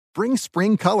Bring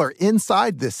spring color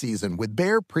inside this season with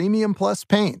Behr Premium Plus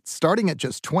paint, starting at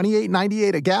just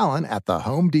 $28.98 a gallon at the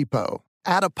Home Depot.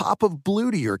 Add a pop of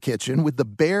blue to your kitchen with the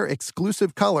Behr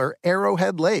exclusive color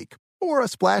Arrowhead Lake, or a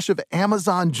splash of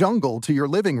Amazon Jungle to your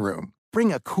living room.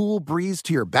 Bring a cool breeze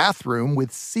to your bathroom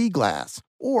with Sea Glass,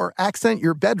 or accent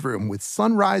your bedroom with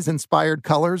sunrise-inspired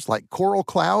colors like Coral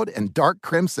Cloud and Dark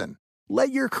Crimson.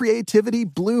 Let your creativity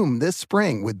bloom this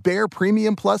spring with Behr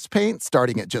Premium Plus paint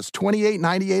starting at just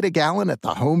 $28.98 a gallon at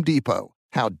the Home Depot.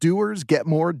 How doers get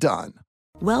more done.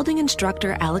 Welding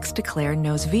instructor Alex DeClaire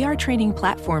knows VR training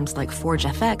platforms like Forge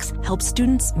FX help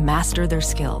students master their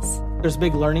skills. There's a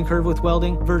big learning curve with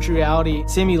welding. Virtual reality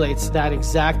simulates that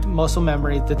exact muscle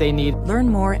memory that they need. Learn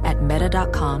more at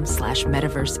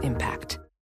meta.com/metaverseimpact.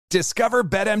 Discover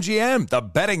BetMGM, the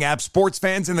betting app sports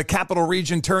fans in the capital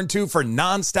region turn to for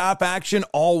nonstop action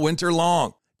all winter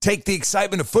long. Take the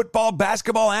excitement of football,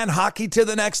 basketball, and hockey to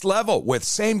the next level with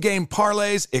same-game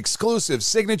parlays, exclusive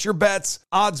signature bets,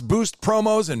 odds boost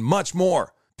promos, and much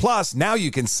more. Plus, now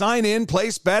you can sign in,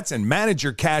 place bets, and manage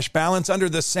your cash balance under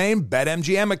the same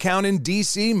BetMGM account in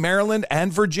D.C., Maryland,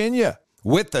 and Virginia.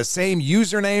 With the same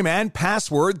username and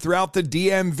password throughout the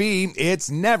DMV, it's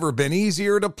never been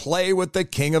easier to play with the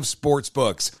king of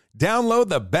sportsbooks. Download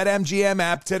the BetMGM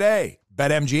app today.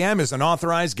 BetMGM is an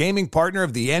authorized gaming partner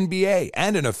of the NBA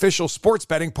and an official sports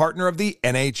betting partner of the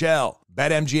NHL.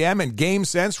 BetMGM and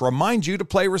GameSense remind you to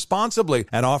play responsibly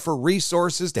and offer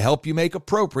resources to help you make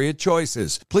appropriate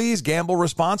choices. Please gamble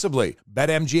responsibly.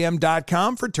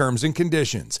 BetMGM.com for terms and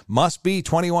conditions. Must be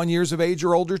 21 years of age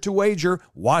or older to wager.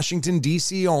 Washington,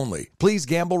 D.C. only. Please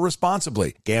gamble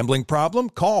responsibly. Gambling problem?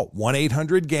 Call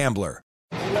 1-800-GAMBLER.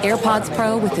 AirPods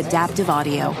Pro with adaptive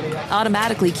audio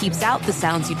automatically keeps out the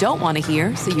sounds you don't want to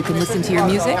hear so you can listen to your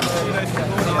music,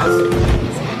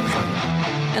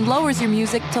 and lowers your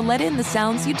music to let in the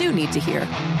sounds you do need to hear.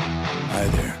 Hi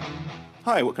there.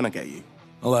 Hi, what can I get you?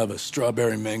 I'll have a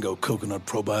strawberry mango coconut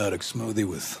probiotic smoothie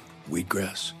with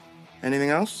wheatgrass. Anything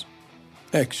else?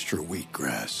 Extra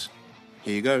wheatgrass.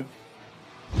 Here you go.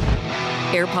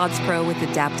 AirPods Pro with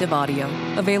adaptive audio.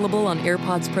 Available on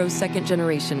AirPods Pro 2nd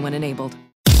generation when enabled.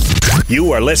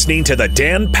 You are listening to The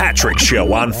Dan Patrick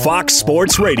Show on Fox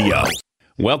Sports Radio.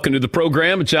 Welcome to the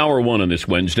program. It's hour one on this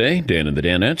Wednesday. Dan and the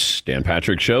Danettes, Dan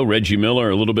Patrick Show. Reggie Miller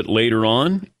a little bit later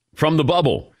on. From the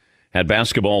bubble. Had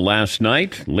basketball last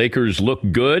night. Lakers look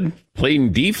good.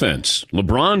 Playing defense.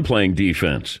 LeBron playing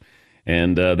defense.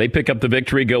 And they pick up the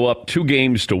victory, go up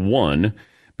 2-1,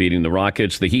 beating the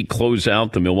Rockets. The Heat close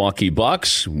out the Milwaukee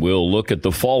Bucks. We'll look at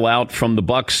the fallout from the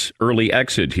Bucks' early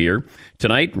exit here.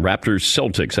 Tonight,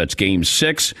 Raptors-Celtics. That's Game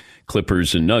 6.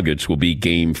 Clippers and Nuggets will be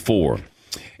Game 4.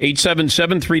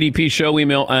 877-3DP Show,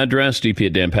 email address,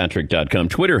 dp@danpatrick.com,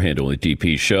 Twitter handle at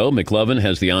DP Show. McLovin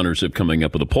has the honors of coming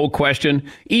up with a poll question.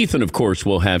 Ethan, of course,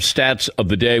 will have stats of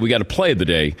the day. We got a play of the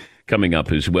day coming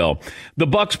up as well. The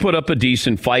Bucks put up a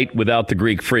decent fight without the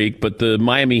Greek Freak, but the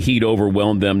Miami Heat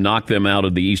overwhelmed them, knocked them out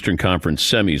of the Eastern Conference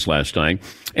semis last night.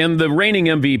 And the reigning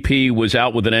MVP was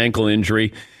out with an ankle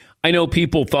injury. I know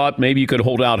people thought maybe you could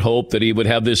hold out hope that he would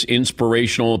have this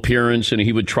inspirational appearance and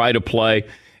he would try to play.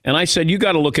 And I said, you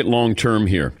got to look at long term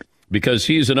here because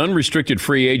he's an unrestricted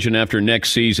free agent after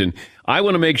next season. I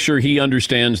want to make sure he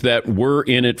understands that we're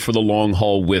in it for the long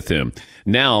haul with him.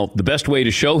 Now, the best way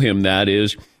to show him that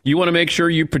is you want to make sure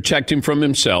you protect him from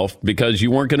himself because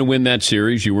you weren't going to win that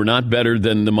series. You were not better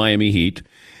than the Miami Heat.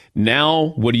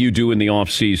 Now, what do you do in the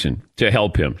offseason to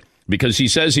help him? Because he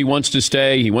says he wants to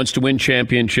stay. He wants to win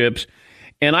championships.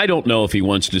 And I don't know if he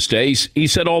wants to stay. He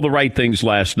said all the right things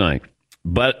last night.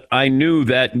 But I knew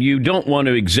that you don't want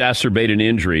to exacerbate an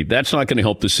injury. That's not going to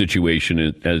help the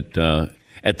situation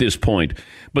at this point.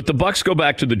 But the Bucks go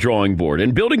back to the drawing board.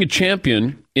 And building a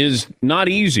champion is not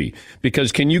easy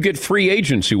because can you get free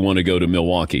agents who want to go to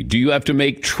Milwaukee? Do you have to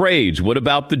make trades? What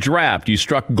about the draft? You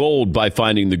struck gold by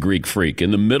finding the Greek Freak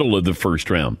in the middle of the first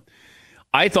round.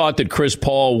 I thought that Chris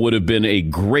Paul would have been a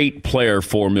great player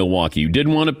for Milwaukee. You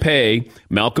didn't want to pay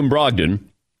Malcolm Brogdon,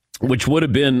 which would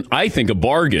have been, I think, a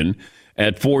bargain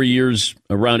at 4 years,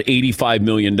 around $85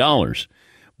 million.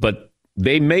 But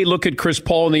they may look at Chris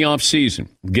Paul in the offseason,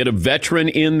 get a veteran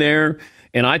in there.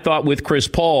 And I thought with Chris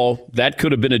Paul, that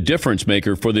could have been a difference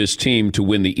maker for this team to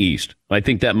win the East. I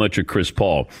think that much of Chris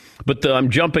Paul. But I'm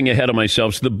jumping ahead of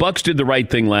myself. So the Bucks did the right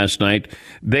thing last night.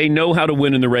 They know how to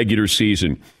win in the regular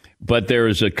season. But there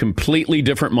is a completely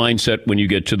different mindset when you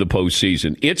get to the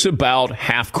postseason. It's about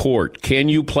half court. Can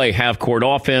you play half court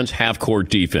offense, half court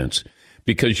defense?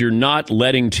 Because you're not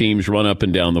letting teams run up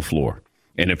and down the floor.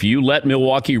 And if you let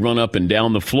Milwaukee run up and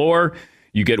down the floor,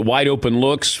 You get wide open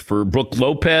looks for Brook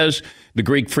Lopez. The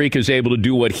Greek Freak is able to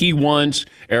do what he wants.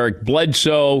 Eric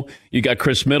Bledsoe. You got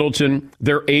Chris Middleton.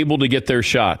 They're able to get their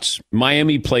shots.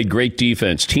 Miami played great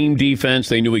defense, team defense.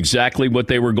 They knew exactly what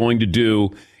they were going to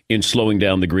do in slowing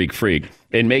down the Greek Freak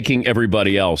and making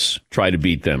everybody else try to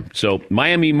beat them. So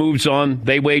Miami moves on.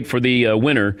 They wait for the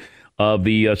winner of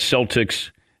the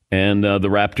Celtics and the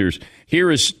Raptors. Here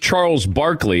is Charles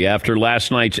Barkley after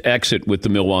last night's exit with the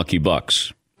Milwaukee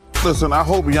Bucks. Listen, I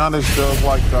hope Giannis does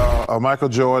like Michael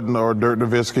Jordan or Dirk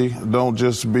Nowitzki. Don't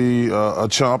just be a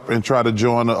chump and try to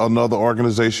join another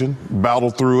organization. Battle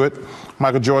through it.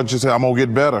 Michael Jordan just said, I'm going to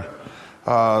get better.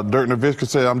 Dirk Nowitzki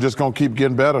said, I'm just going to keep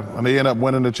getting better. And they end up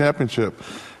winning the championship.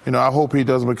 You know, I hope he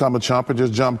doesn't become a chump and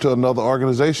just jump to another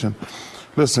organization.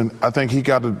 Listen, I think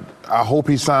I hope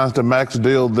he signs the max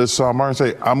deal this summer and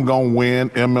say, I'm going to win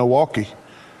in Milwaukee.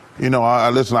 You know,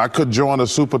 I could join a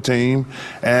super team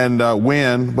and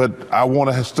win, but I want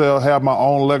to still have my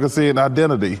own legacy and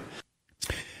identity.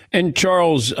 And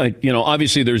Charles,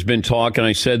 obviously there's been talk, and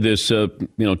I said this, 2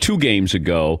 games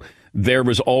ago, there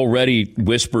was already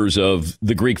whispers of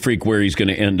the Greek Freak where he's going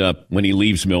to end up when he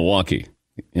leaves Milwaukee.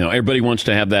 You know, everybody wants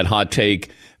to have that hot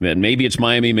take that maybe it's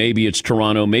Miami, maybe it's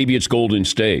Toronto, maybe it's Golden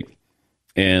State.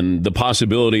 And the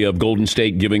possibility of Golden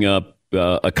State giving up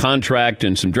a contract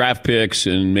and some draft picks,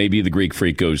 and maybe the Greek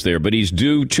Freak goes there. But he's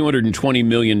due $220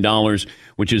 million,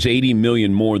 which is $80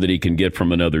 million more that he can get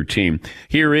from another team.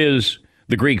 Here is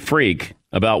the Greek Freak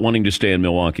about wanting to stay in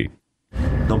Milwaukee.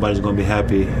 Nobody's going to be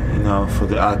happy, for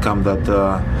the outcome that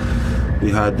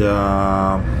we had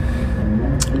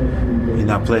in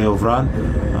our playoff run.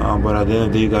 But at the end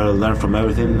of the day, you got to learn from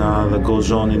everything that goes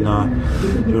on in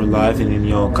your life and in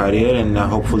your career. And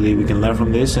hopefully we can learn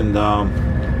from this and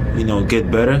get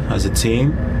better as a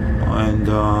team and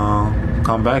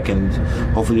come back, and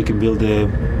hopefully you can build a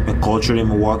culture in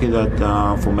Milwaukee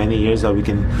that for many years that we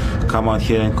can come out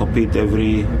here and compete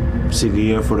every single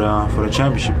year for a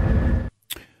championship.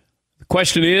 The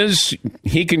question is,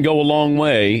 he can go a long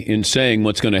way in saying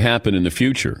what's going to happen in the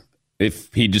future.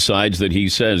 If he decides that he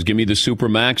says, give me the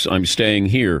Supermax, I'm staying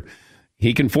here,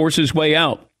 he can force his way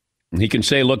out. He can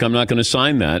say, look, I'm not going to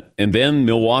sign that. And then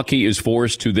Milwaukee is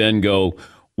forced to then go,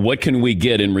 what can we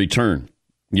get in return?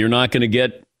 You're not going to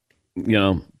get,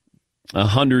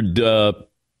 100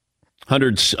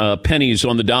 pennies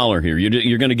on the dollar here.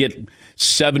 You're going to get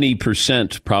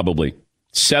 70% probably,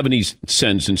 70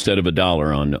 cents instead of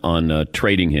 $1 on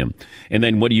trading him. And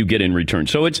then what do you get in return?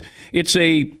 So it's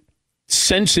a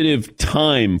sensitive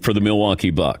time for the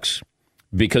Milwaukee Bucks,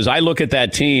 because I look at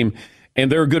that team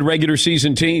and they're a good regular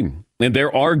season team, and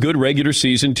there are good regular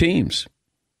season teams.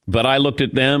 But I looked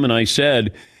at them and I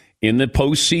said, in the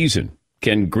postseason,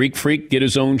 can Greek Freak get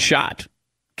his own shot?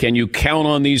 Can you count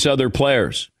on these other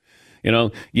players?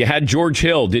 You had George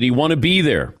Hill. Did he want to be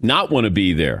there? Not want to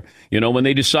be there? When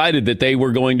they decided that they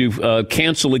were going to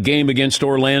cancel a game against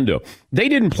Orlando, they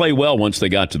didn't play well once they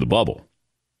got to the bubble.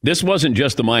 This wasn't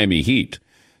just the Miami Heat.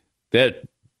 That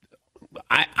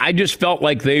I just felt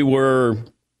like they weren't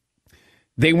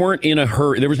in a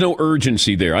hurry. There was no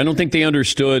urgency there. I don't think they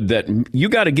understood that you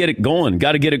got to get it going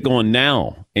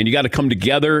now. And you got to come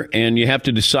together, and you have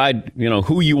to decide,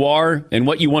 who you are and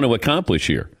what you want to accomplish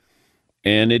here.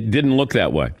 And it didn't look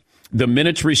that way. The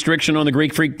minutes restriction on the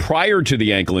Greek Freak prior to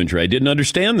the ankle injury, I didn't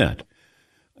understand that.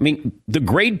 I mean, the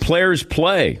great players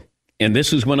play, and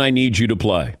this is when I need you to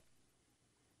play.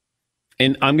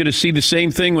 And I'm going to see the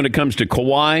same thing when it comes to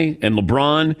Kawhi and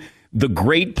LeBron. The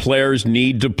great players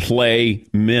need to play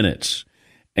minutes.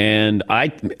 And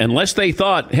unless they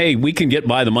thought, hey, we can get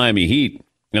by the Miami Heat,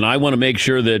 and I want to make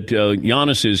sure that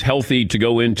Giannis is healthy to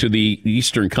go into the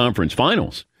Eastern Conference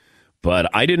Finals. But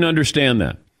I didn't understand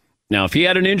that. Now, if he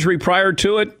had an injury prior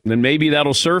to it, then maybe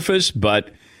that'll surface. But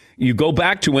you go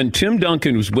back to when Tim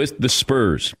Duncan was with the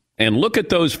Spurs and look at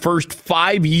those first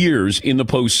 5 years in the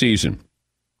postseason.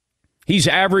 He's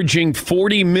averaging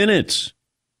 40 minutes.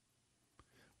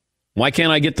 Why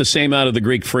can't I get the same out of the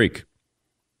Greek Freak?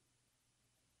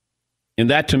 And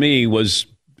that, to me, was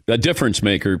a difference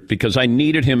maker, because I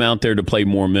needed him out there to play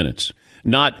more minutes.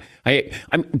 Look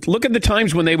at the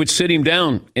times when they would sit him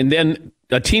down and then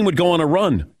a team would go on a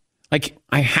run. Like,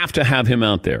 I have to have him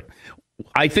out there.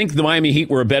 I think the Miami Heat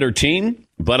were a better team,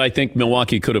 but I think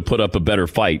Milwaukee could have put up a better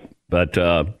fight. But,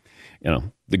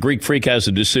 the Greek Freak has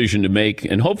a decision to make,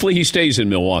 and hopefully he stays in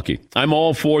Milwaukee. I'm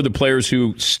all for the players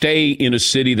who stay in a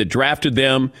city that drafted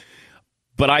them,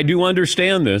 but I do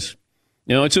understand this.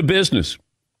 It's a business.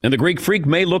 And the Greek Freak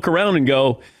may look around and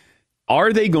go,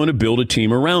 are they going to build a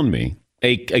team around me,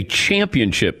 a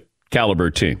championship caliber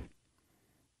team?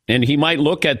 And he might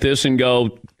look at this and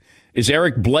go, is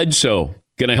Eric Bledsoe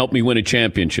going to help me win a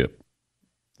championship?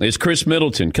 Is Chris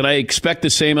Middleton? Can I expect the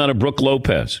same out of Brook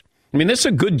Lopez? I mean, this is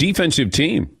a good defensive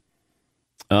team.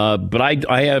 But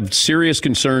I have serious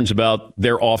concerns about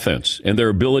their offense and their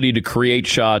ability to create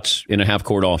shots in a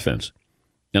half-court offense.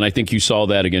 And I think you saw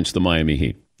that against the Miami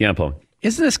Heat. Yeah, Paul.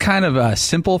 Isn't this kind of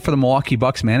simple for the Milwaukee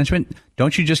Bucks management?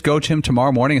 Don't you just go to him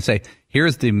tomorrow morning and say,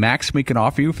 here's the max we can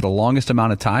offer you for the longest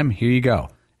amount of time. Here you go.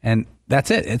 And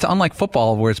that's it. It's unlike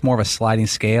football where it's more of a sliding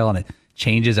scale and it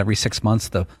changes every 6 months,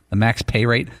 the max pay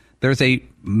rate. There's a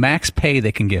max pay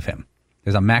they can give him.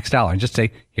 There's a max dollar. And just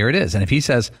say, here it is. And if he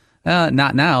says,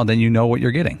 not now, then you know what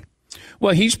you're getting.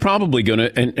 Well, he's probably going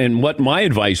to, and what my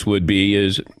advice would be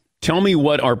is, tell me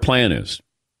what our plan is.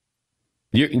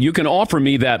 You can offer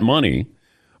me that money,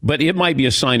 but it might be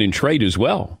a sign and trade as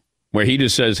well, where he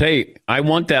just says, hey, I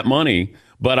want that money,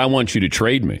 but I want you to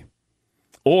trade me.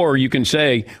 Or you can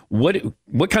say, what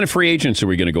kind of free agents are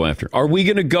we going to go after? Are we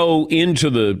going to go into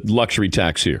the luxury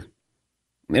tax here?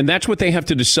 And that's what they have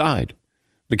to decide.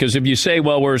 Because if you say,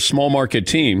 well, we're a small market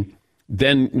team,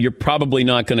 then you're probably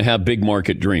not going to have big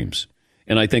market dreams.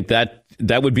 And I think that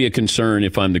would be a concern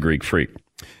if I'm the Greek Freak.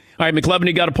 All right, McLevin,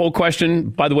 you got a poll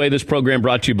question. By the way, this program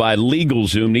brought to you by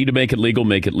LegalZoom. Need to make it legal?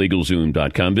 Make it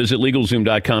LegalZoom.com. Visit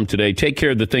LegalZoom.com today. Take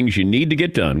care of the things you need to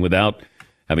get done without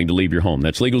having to leave your home.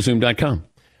 That's LegalZoom.com.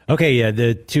 Okay, yeah,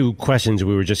 the two questions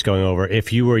we were just going over.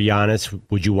 If you were Giannis,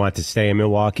 would you want to stay in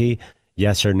Milwaukee?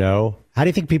 Yes or no? How do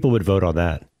you think people would vote on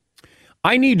that?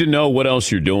 I need to know what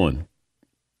else you're doing.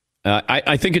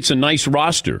 I think it's a nice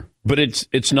roster, but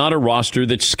it's not a roster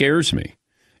that scares me.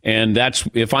 And that's,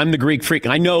 if I'm the Greek Freak,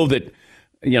 I know that,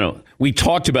 we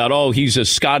talked about, he's a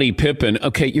Scottie Pippen.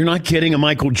 Okay, you're not getting a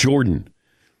Michael Jordan.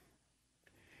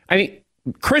 I mean,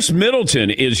 Chris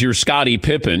Middleton is your Scottie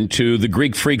Pippen to the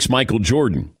Greek Freak's Michael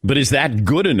Jordan. But is that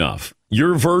good enough?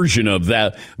 Your version of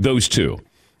those two.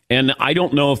 And I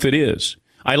don't know if it is.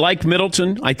 I like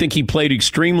Middleton. I think he played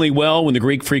extremely well when the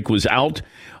Greek Freak was out.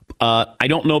 I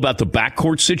don't know about the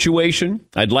backcourt situation.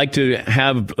 I'd like to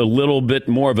have a little bit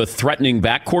more of a threatening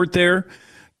backcourt there.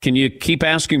 Can you keep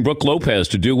asking Brook Lopez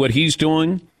to do what he's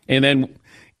doing? And then,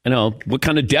 what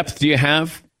kind of depth do you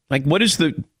have? Like,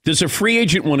 does a free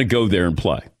agent want to go there and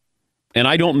play? And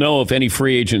I don't know if any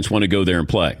free agents want to go there and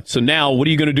play. So now, what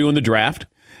are you going to do in the draft?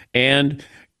 And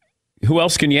who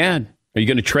else can you add? Are you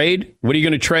going to trade? What are you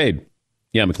going to trade?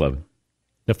 Yeah, McLevin.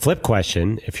 The flip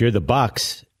question, if you're the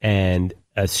Bucks and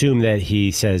assume that he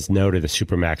says no to the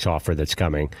Supermax offer that's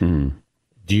coming,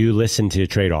 do you listen to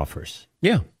trade offers?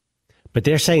 Yeah. But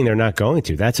they're saying they're not going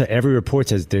to. That's what every report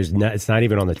says. It's not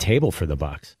even on the table for the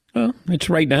Bucks. Well, it's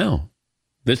right now.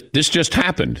 This just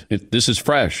happened. This is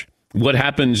fresh. What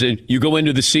happens, you go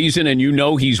into the season and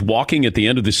he's walking at the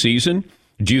end of the season?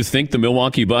 Do you think the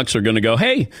Milwaukee Bucks are going to go,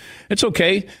 hey, it's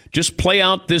okay, just play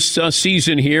out this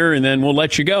season here and then we'll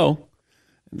let you go?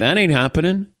 That ain't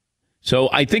happening. So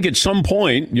I think at some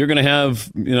point you're going to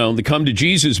have, the come to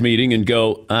Jesus meeting and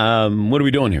go, what are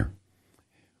we doing here?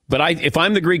 But if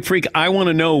I'm the Greek Freak, I want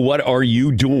to know, what are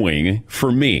you doing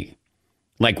for me?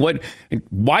 Like,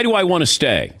 why do I want to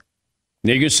stay?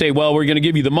 Now you're going to say, well, we're going to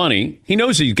give you the money. He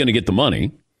knows he's going to get the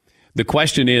money. The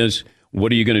question is,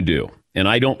 what are you going to do? And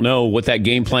I don't know what that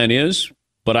game plan is,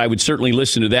 but I would certainly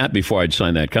listen to that before I'd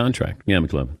sign that contract. Yeah,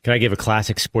 McLevin. Can I give a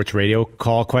classic sports radio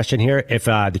call question here? If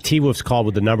the T-Wolves called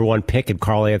with the number one pick and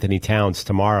Karl Anthony Towns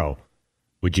tomorrow,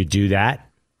 would you do that?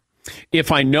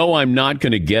 If I know I'm not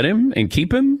going to get him and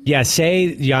keep him? Yeah,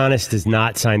 say Giannis does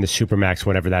not sign the Supermax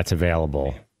whenever that's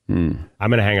available. I'm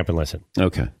going to hang up and listen.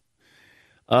 Okay.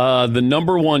 The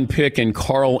number one pick in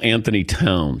Karl Anthony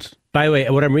Towns. By the way,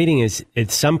 what I'm reading is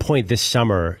at some point this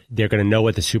summer, they're going to know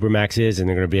what the Supermax is, and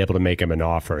they're going to be able to make him an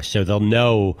offer. So they'll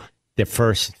know the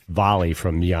first volley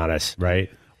from Giannis, right?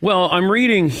 Well, I'm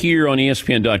reading here on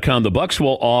ESPN.com, the Bucks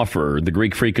will offer the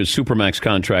Greek Freak a Supermax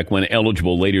contract when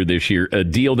eligible later this year, a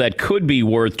deal that could be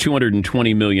worth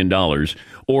 $220 million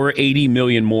or $80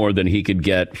 million more than he could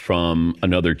get from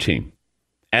another team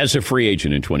as a free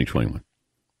agent in 2021.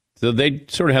 So they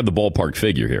sort of have the ballpark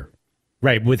figure here.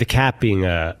 Right, with the cap being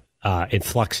in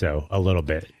flux, though, a little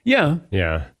bit. Yeah.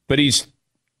 Yeah. But he's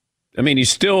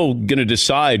still going to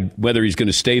decide whether he's going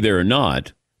to stay there or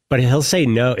not. But he'll say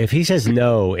no. If he says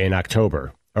no in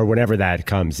October or whenever that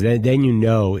comes, then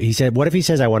he said, what if he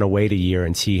says, I want to wait a year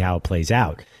and see how it plays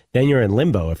out? Then you're in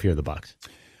limbo if you're the Bucks.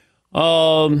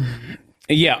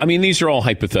 Yeah, these are all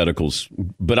hypotheticals.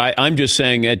 But I'm just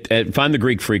saying, if I'm the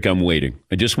Greek Freak, I'm waiting.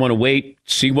 I just want to wait,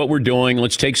 see what we're doing.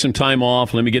 Let's take some time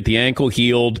off. Let me get the ankle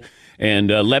healed. And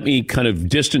let me kind of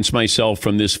distance myself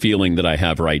from this feeling that I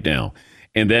have right now.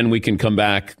 And then we can come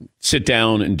back, sit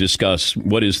down, and discuss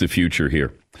what is the future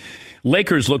here.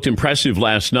 Lakers looked impressive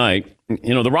last night.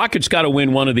 You know, the Rockets got to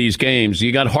win one of these games.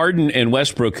 You got Harden and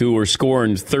Westbrook who are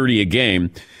scoring 30 a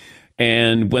game.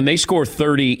 And when they score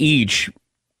 30 each,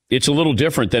 it's a little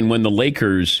different than when the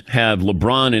Lakers have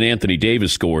LeBron and Anthony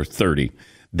Davis score 30.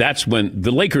 That's when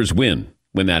the Lakers win,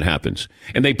 when that happens.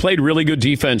 And they played really good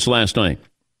defense last night.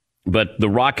 But the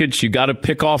Rockets, you got to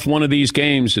pick off one of these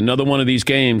games, another one of these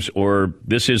games, or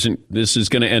this is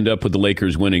going to end up with the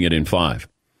Lakers winning it in 5.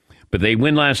 But they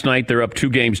win last night. They're up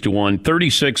 2-1,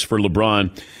 36 for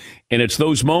LeBron. And it's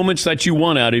those moments that you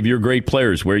want out of your great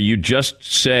players where you just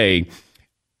say,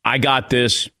 I got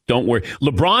this, don't worry.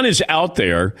 LeBron is out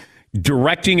there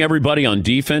directing everybody on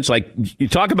defense. Like, you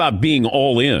talk about being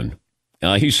all in.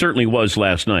 He certainly was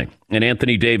last night. And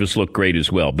Anthony Davis looked great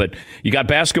as well. But you got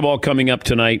basketball coming up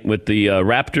tonight with the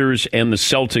Raptors and the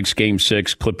Celtics, Game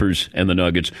 6, Clippers and the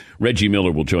Nuggets. Reggie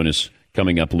Miller will join us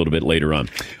coming up a little bit later on.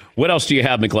 What else do you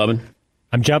have, McLovin?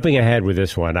 I'm jumping ahead with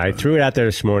this one. I threw it out there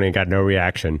this morning and got no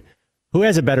reaction. Who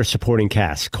has a better supporting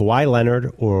cast, Kawhi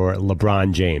Leonard or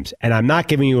LeBron James? And I'm not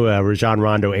giving you a Rajon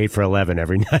Rondo 8 for 11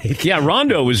 every night. Yeah,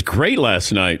 Rondo was great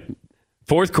last night.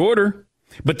 Fourth quarter.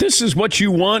 But this is what you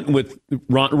want with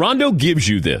Rondo. Gives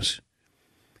you this.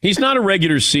 He's not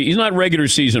regular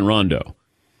season Rondo.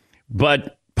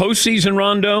 But postseason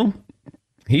Rondo,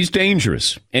 he's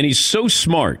dangerous. And he's so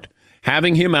smart.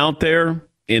 Having him out there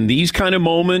in these kind of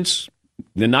moments,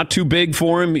 they're not too big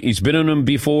for him. He's been in them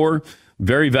before.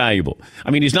 Very valuable.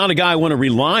 I mean, he's not a guy I want to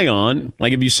rely on.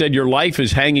 Like if you said your life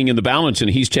is hanging in the balance and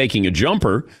he's taking a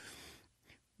jumper,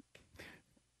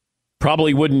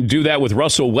 probably wouldn't do that with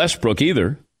Russell Westbrook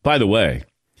either. By the way,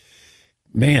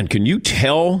 man, can you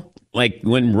tell, like,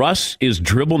 when Russ is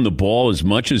dribbling the ball as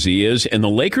much as he is, and the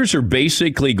Lakers are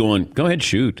basically going, go ahead,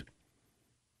 shoot.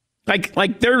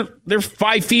 Like they're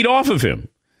 5 feet off of him.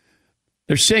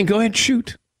 They're saying, go ahead,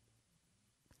 shoot.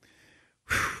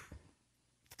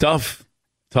 Tough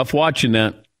watching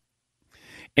that.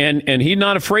 And he's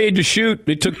not afraid to shoot.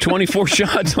 He took 24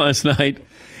 shots last night.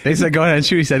 They said, go ahead and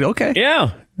shoot. He said, okay.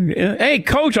 Yeah. Hey,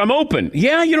 coach, I'm open.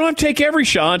 Yeah, you don't have to take every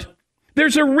shot.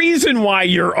 There's a reason why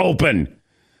you're open.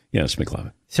 Yes,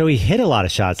 McLovin. So he hit a lot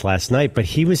of shots last night, but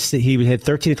he had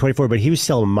 13 to 24, but he was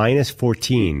still minus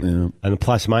 14 on the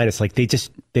plus minus. Like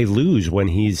they lose when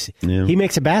he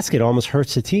makes a basket, almost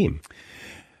hurts the team.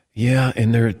 Yeah,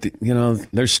 and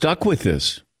they're stuck with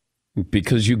this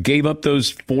because you gave up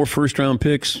those 4 first-round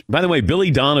picks. By the way, Billy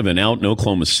Donovan out in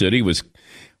Oklahoma City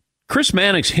Chris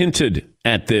Mannix hinted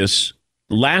at this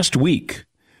last week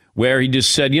where he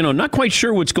just said, not quite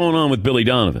sure what's going on with Billy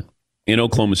Donovan in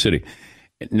Oklahoma City.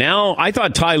 Now, I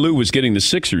thought Ty Lue was getting the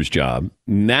Sixers job.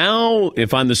 Now,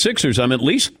 if I'm the Sixers, I'm at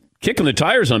least kicking the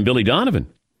tires on Billy Donovan.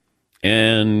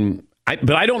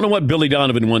 But I don't know what Billy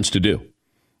Donovan wants to do.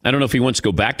 I don't know if he wants to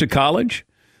go back to college.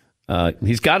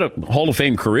 He's got a Hall of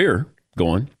Fame career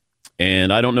going.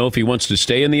 And I don't know if he wants to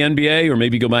stay in the NBA or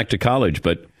maybe go back to college.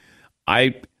 But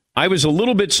I was a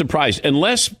little bit surprised.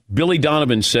 Unless Billy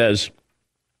Donovan says,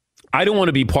 I don't want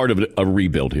to be part of a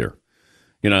rebuild here.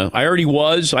 I already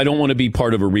was. I don't want to be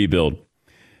part of a rebuild.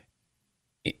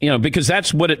 Because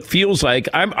that's what it feels like.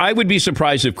 I would be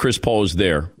surprised if Chris Paul is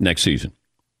there next season.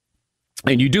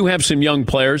 And you do have some young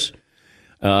players.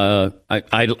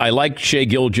 I like Shai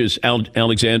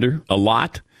Gilgeous-Alexander a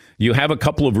lot. You have a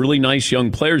couple of really nice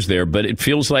young players there, but it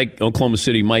feels like Oklahoma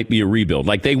City might be a rebuild.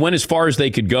 Like they went as far as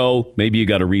they could go. Maybe you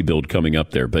got a rebuild coming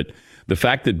up there. But the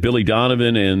fact that Billy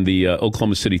Donovan and the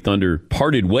Oklahoma City Thunder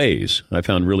parted ways, I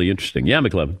found really interesting. Yeah,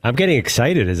 McLevin. I'm getting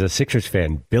excited as a Sixers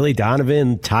fan. Billy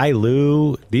Donovan, Ty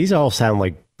Lue, these all sound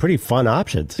like pretty fun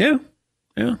options. Yeah.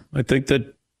 I think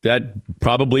that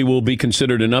probably will be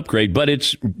considered an upgrade. But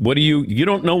you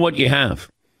don't know what you have.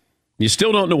 You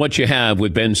still don't know what you have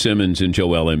with Ben Simmons and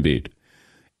Joel Embiid.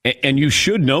 And you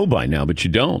should know by now, but you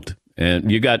don't.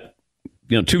 And you got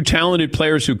 2 talented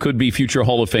players who could be future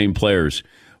Hall of Fame players.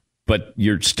 But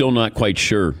you're still not quite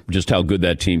sure just how good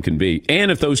that team can be.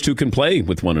 And if those two can play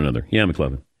with one another. Yeah,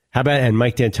 McLevin. How about, and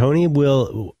Mike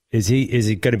D'Antoni, is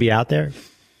he going to be out there?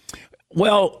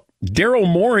 Well, Daryl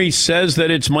Morey says that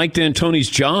it's Mike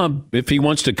D'Antoni's job if he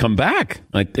wants to come back.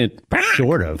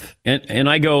 Sort of. And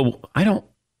I go, I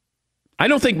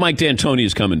don't think Mike D'Antoni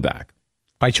is coming back.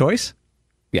 By choice?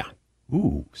 Yeah.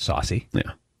 Ooh, saucy.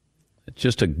 Yeah. It's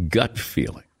just a gut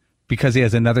feeling. Because he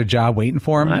has another job waiting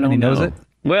for him and he knows it?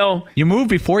 Well, you move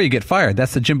before you get fired.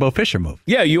 That's the Jimbo Fisher move.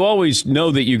 Yeah, you always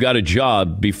know that you got a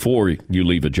job before you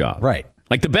leave a job. Right.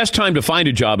 Like the best time to find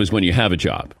a job is when you have a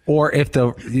job. Or if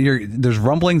there's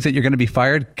rumblings that you're going to be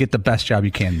fired, get the best job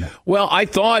you can now. Well, I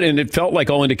thought, and it felt like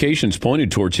all indications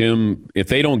pointed towards him, if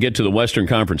they don't get to the Western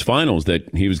Conference Finals,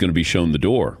 that he was going to be shown the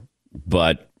door.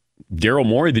 But Daryl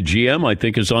Morey, the GM, I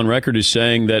think is on record as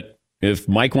saying that if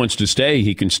Mike wants to stay,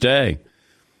 he can stay.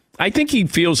 I think he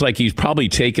feels like he's probably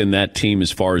taken that team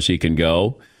as far as he can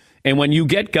go. And when you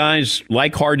get guys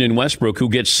like Harden and Westbrook who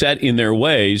get set in their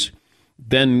ways,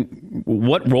 then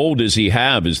what role does he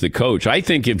have as the coach? I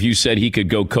think if you said he could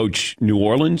go coach New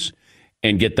Orleans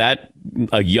and get that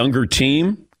a younger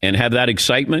team and have that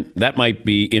excitement, that might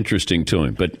be interesting to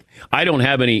him. But I don't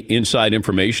have any inside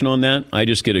information on that. I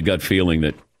just get a gut feeling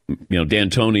that,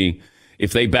 D'Antoni,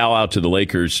 if they bow out to the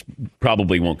Lakers,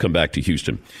 probably won't come back to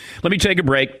Houston. Let me take a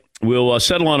break. We'll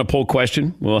settle on a poll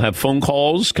question. We'll have phone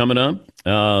calls coming up.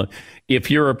 If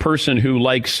you're a person who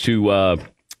likes to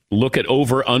look at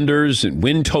over-unders and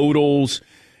win totals,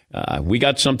 we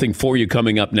got something for you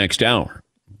coming up next hour.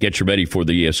 Get you ready for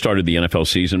the start of the NFL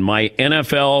season. My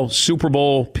NFL Super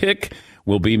Bowl pick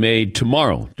will be made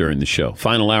tomorrow during the show.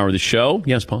 Final hour of the show.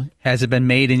 Yes, Paul? Has it been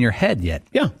made in your head yet?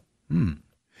 Yeah.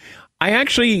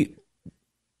 I've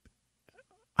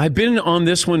been on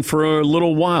this one for a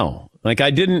little while. Like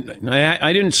I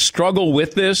didn't struggle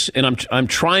with this, and I'm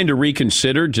trying to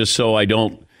reconsider just so I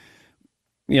don't,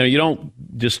 you don't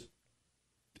just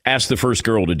ask the first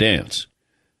girl to dance.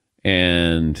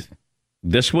 And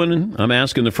this one, I'm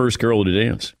asking the first girl to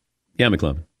dance. Yeah,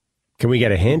 McLovin. Can we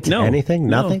get a hint? No. Anything?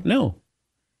 Nothing? No,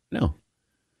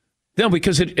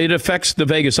 because it affects the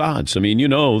Vegas odds. I mean,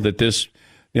 that this,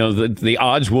 the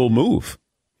odds will move.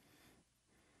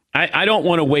 I don't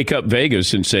want to wake up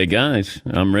Vegas and say, guys,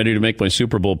 I'm ready to make my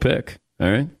Super Bowl pick. All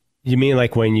right. You mean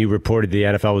like when you reported the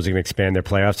NFL was going to expand their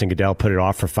playoffs and Goodell put it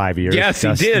off for 5 years? Yes,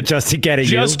 he did. Just to get at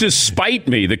you? Just to spite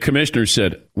me, the commissioner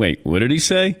said, wait, what did he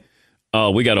say?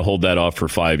 Oh, we got to hold that off for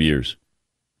 5 years.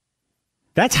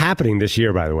 That's happening this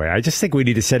year, by the way. I just think we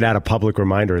need to send out a public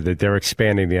reminder that they're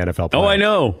expanding the NFL playoffs.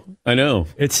 Oh, I know.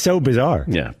 It's so bizarre.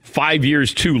 Yeah. 5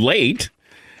 years too late.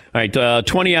 All right,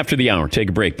 20 after the hour. Take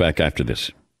a break. Back after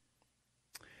this.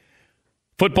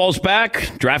 Football's back.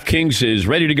 DraftKings is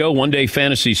ready to go. One Day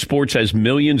Fantasy Sports has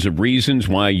millions of reasons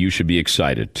why you should be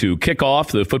excited. To kick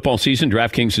off the football season,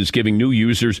 DraftKings is giving new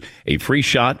users a free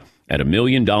shot at $1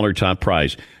 million top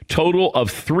prize. Total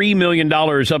of $3 million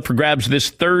up for grabs this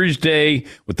Thursday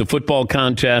with the football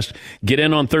contest. Get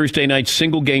in on Thursday night's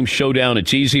single game showdown.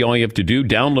 It's easy. All you have to do,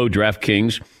 download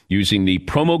DraftKings using the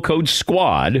promo code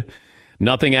SQUAD.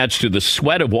 Nothing adds to the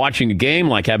sweat of watching a game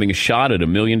like having a shot at $1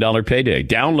 million payday.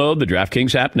 Download the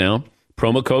DraftKings app now.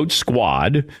 Promo code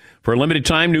SQUAD. For a limited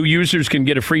time, new users can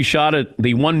get a free shot at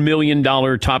the $1 million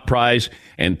top prize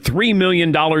and $3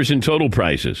 million in total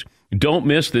prizes. Don't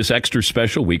miss this extra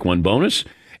special Week 1 bonus.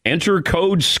 Enter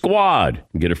code SQUAD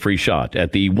and get a free shot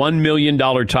at the $1 million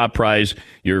top prize,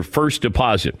 your first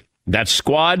deposit. That's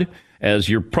SQUAD as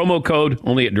your promo code,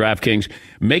 only at DraftKings.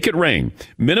 Make it rain.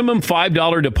 Minimum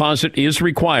 $5 deposit is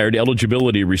required.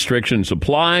 Eligibility restrictions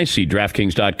apply. See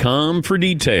DraftKings.com for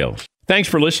details. Thanks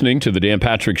for listening to the Dan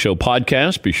Patrick Show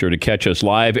podcast. Be sure to catch us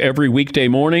live every weekday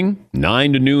morning,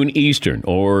 9 to noon Eastern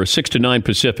or 6 to 9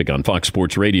 Pacific on Fox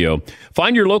Sports Radio.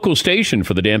 Find your local station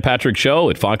for the Dan Patrick Show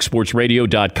at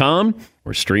foxsportsradio.com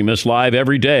or stream us live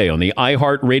every day on the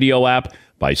iHeartRadio app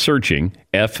by searching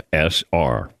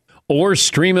FSR. Or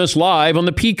stream us live on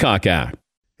the Peacock app.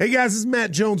 Hey guys, this is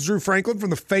Matt Jones, Drew Franklin from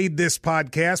the Fade This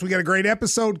podcast. We got a great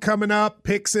episode coming up,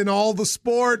 picks in all the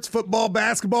sports, football,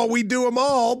 basketball, we do them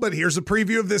all, but here's a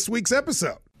preview of this week's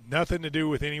episode. Nothing to do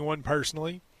with anyone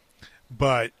personally,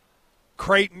 but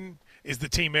Creighton is the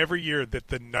team every year that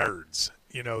the nerds,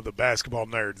 the basketball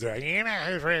nerds, they're like,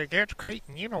 who's ready to get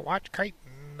Creighton? Watch Creighton.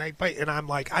 They play. And I'm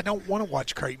like, I don't want to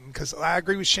watch Creighton because I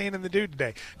agree with Shannon the dude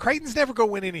today. Creighton's never going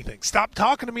to win anything. Stop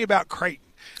talking to me about Creighton.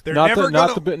 They're not never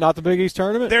not the Big East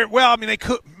tournament. They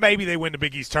could maybe they win the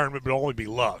Big East tournament, but it'll only be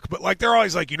luck. But they're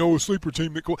always like, a sleeper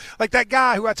team that like that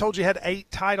guy who I told you had 8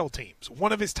 title teams.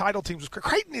 One of his title teams was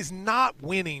Creighton is not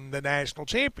winning the national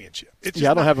championship. I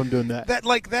don't have them doing that.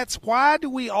 That's why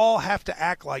do we all have to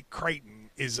act like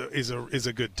Creighton is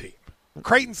a good team?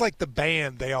 Creighton's like the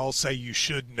band they all say you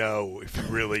should know if you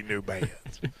really knew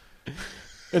bands.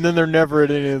 And then they're never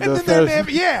at any of the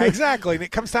yeah, exactly. And it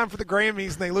comes time for the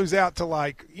Grammys, and they lose out to,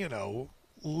 Lil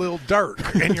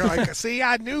Durk. And you're like, see,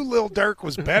 I knew Lil Durk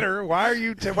was better. Why are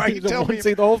you telling me?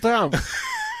 See the whole time.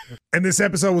 And this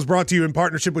episode was brought to you in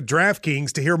partnership with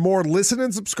DraftKings. To hear more, listen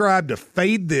and subscribe to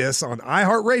Fade This on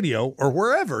iHeartRadio or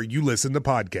wherever you listen to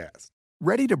podcasts.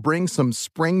 Ready to bring some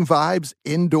spring vibes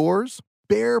indoors?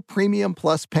 Behr Premium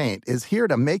Plus paint is here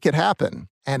to make it happen.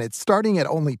 And it's starting at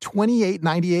only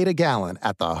 $28.98 a gallon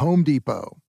at the Home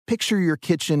Depot. Picture your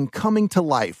kitchen coming to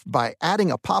life by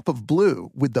adding a pop of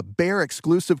blue with the Behr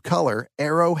exclusive color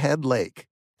Arrowhead Lake.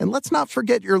 And let's not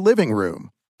forget your living room.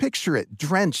 Picture it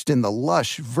drenched in the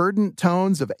lush, verdant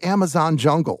tones of Amazon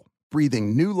jungle,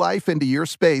 breathing new life into your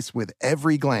space with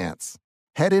every glance.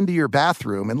 Head into your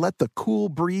bathroom and let the cool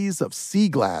breeze of sea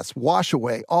glass wash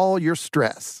away all your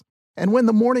stress. And when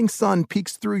the morning sun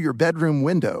peeks through your bedroom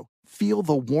window, feel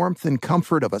the warmth and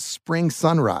comfort of a spring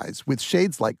sunrise with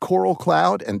shades like coral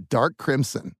cloud and dark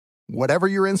crimson. Whatever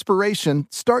your inspiration,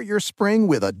 start your spring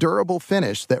with a durable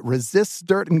finish that resists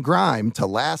dirt and grime to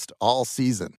last all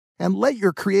season. And let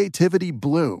your creativity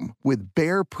bloom with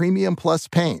Behr Premium Plus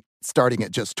paint, starting at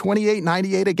just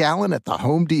 $28.98 a gallon at the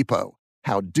Home Depot.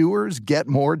 How doers get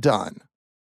more done.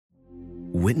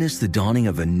 Witness the dawning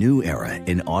of a new era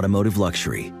in automotive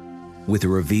luxury with a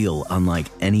reveal unlike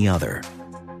any other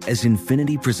as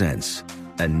Infiniti presents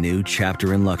a new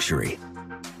chapter in luxury,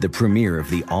 the premiere of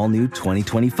the all-new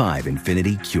 2025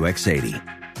 Infiniti QX80.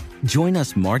 Join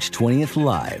us March 20th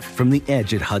live from the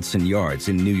Edge at Hudson Yards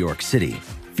in New York City,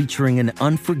 featuring an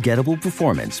unforgettable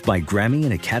performance by Grammy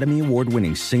and Academy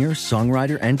Award-winning singer,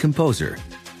 songwriter, and composer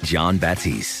Jon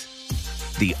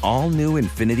Batiste. The all-new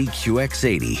Infiniti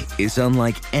QX80 is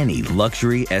unlike any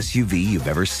luxury SUV you've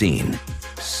ever seen.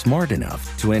 Smart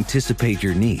enough to anticipate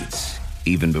your needs,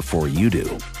 even before you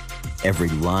do. Every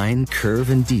line,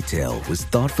 curve, and detail was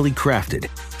thoughtfully crafted,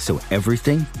 so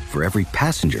everything for every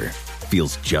passenger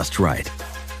feels just right.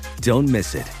 Don't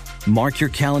miss it. Mark your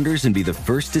calendars and be the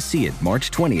first to see it March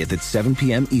 20th at 7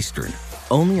 p.m. Eastern,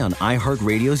 only on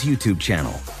iHeartRadio's YouTube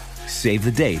channel. Save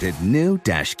the date at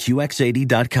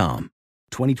new-QX80.com.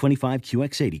 2025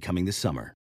 QX80 coming this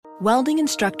summer. Welding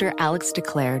instructor Alex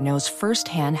DeClaire knows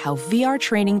firsthand how VR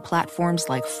training platforms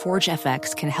like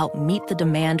ForgeFX can help meet the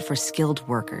demand for skilled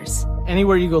workers.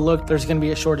 Anywhere you go look, there's going to be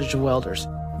a shortage of welders.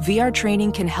 VR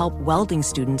training can help welding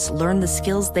students learn the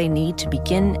skills they need to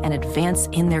begin and advance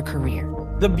in their career.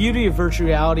 The beauty of virtual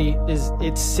reality is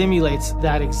it simulates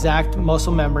that exact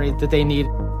muscle memory that they need.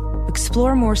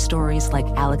 Explore more stories like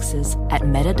Alex's at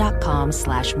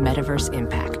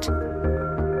meta.com/metaverseimpact.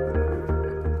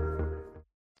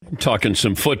 Talking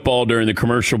some football during the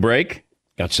commercial break.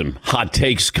 Got some hot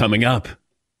takes coming up.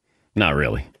 Not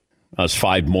really. Us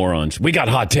five morons. We got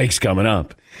hot takes coming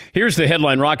up. Here's the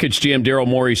headline. Rockets GM Daryl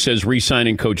Morey says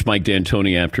re-signing coach Mike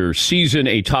D'Antoni after season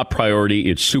a top priority.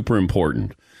 It's super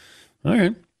important. All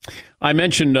right. I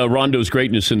mentioned Rondo's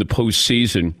greatness in the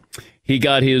postseason. He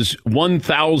got his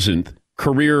 1,000th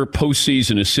career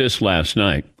postseason assist last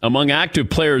night. Among active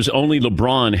players, only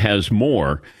LeBron has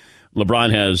more.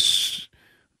 LeBron has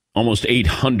almost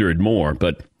 800 more,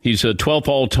 but he's a 12th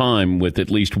all-time with at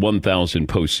least 1,000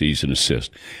 postseason assists.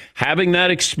 Having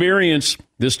that experience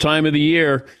this time of the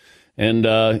year and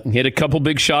hit a couple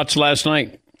big shots last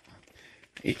night.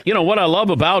 You know, what I love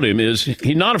about him is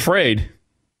he's not afraid,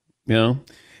 you know,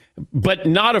 but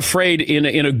not afraid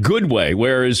in a good way,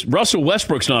 whereas Russell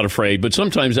Westbrook's not afraid, but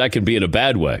sometimes that can be in a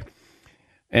bad way.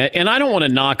 And I don't want to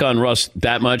knock on Russ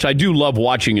that much. I do love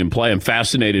watching him play. I'm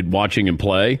fascinated watching him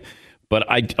play. But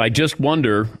I just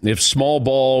wonder if small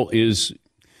ball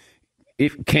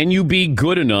can you be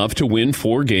good enough to win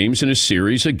 4 games in a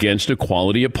series against a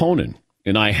quality opponent?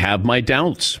 And I have my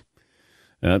doubts.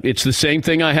 It's the same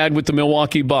thing I had with the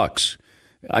Milwaukee Bucks.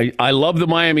 I love the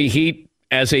Miami Heat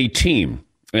as a team,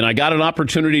 and I got an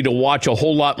opportunity to watch a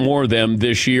whole lot more of them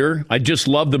this year. I just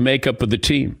love the makeup of the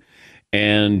team.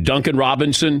 And Duncan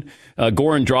Robinson,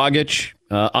 Goran Dragic,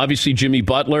 obviously Jimmy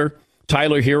Butler,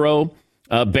 Tyler Hero,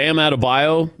 Bam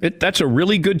Adebayo, that's a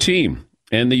really good team.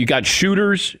 And you got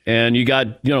shooters, and you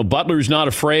got, Butler's not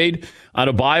afraid.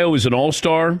 Adebayo is an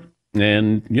all-star,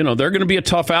 and, they're going to be a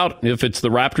tough out if it's the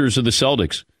Raptors or the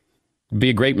Celtics. It'd be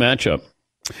a great matchup.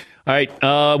 All right,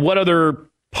 what other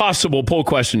possible poll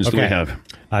questions do we have?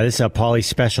 This is a Paulie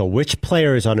special. Which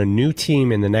player is on a new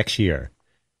team in the next year?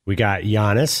 We got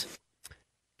Giannis,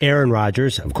 Aaron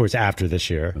Rodgers, of course, after this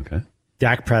year. Okay.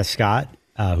 Dak Prescott,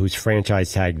 who's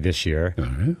franchise tagged this year.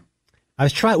 All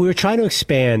right. We were trying to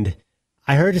expand.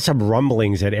 I heard some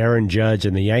rumblings that Aaron Judge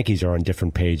and the Yankees are on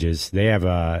different pages. They have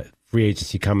a free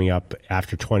agency coming up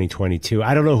after 2022.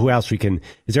 I don't know who else we can.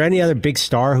 Is there any other big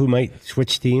star who might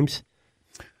switch teams?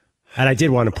 And I did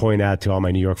want to point out to all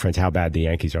my New York friends how bad the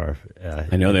Yankees are.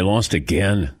 I know they lost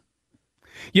again.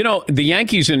 The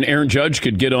Yankees and Aaron Judge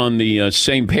could get on the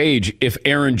same page if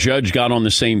Aaron Judge got on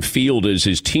the same field as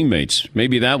his teammates.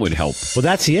 Maybe that would help. Well,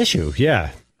 that's the issue,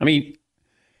 yeah. I mean,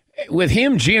 with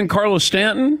him, Giancarlo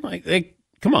Stanton,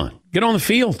 come on, get on the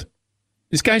field.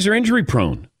 These guys are injury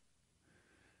prone.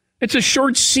 It's a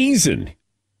short season.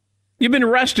 You've been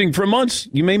resting for months.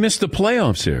 You may miss the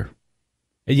playoffs here.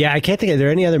 Yeah, I can't think. Are there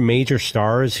any other major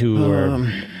stars who are?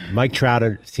 Mike Trout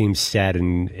seems set,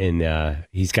 and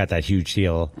he's got that huge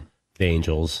deal. The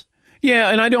Angels. Yeah,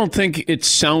 and I don't think it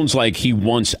sounds like he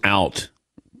wants out.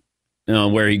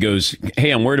 Where he goes,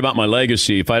 hey, I'm worried about my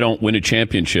legacy. If I don't win a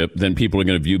championship, then people are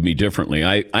going to view me differently.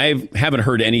 I haven't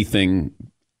heard anything,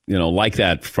 like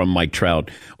that from Mike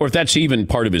Trout, or if that's even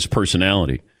part of his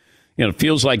personality. It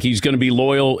feels like he's going to be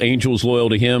loyal. Angels loyal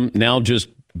to him. Now just,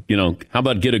 how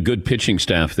about get a good pitching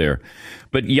staff there?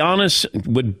 But Giannis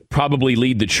would probably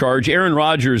lead the charge. Aaron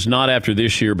Rodgers, not after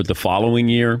this year, but the following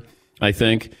year, I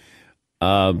think.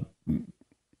 Dak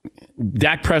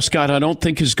Prescott, I don't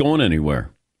think is going anywhere.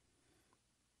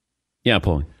 Yeah,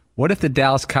 Paulie. What if the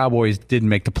Dallas Cowboys didn't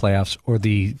make the playoffs or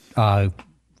the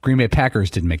Green Bay Packers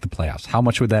didn't make the playoffs? How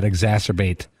much would that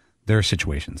exacerbate their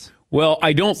situations? Well,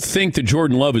 I don't think that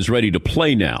Jordan Love is ready to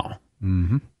play now.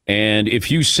 Mm-hmm. And if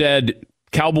you said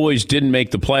Cowboys didn't make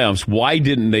the playoffs, why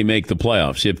didn't they make the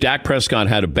playoffs? If Dak Prescott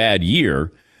had a bad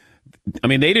year,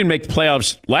 they didn't make the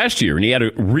playoffs last year, and he had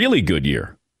a really good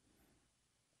year.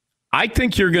 I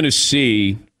think you're going to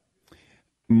see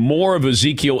more of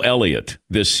Ezekiel Elliott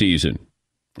this season.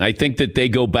 I think that they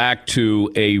go back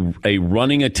to a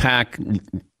running attack,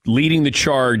 leading the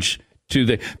charge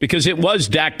because it was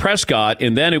Dak Prescott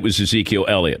and then it was Ezekiel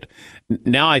Elliott.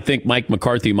 Now I think Mike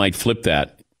McCarthy might flip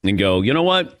that and go, you know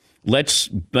what? Let's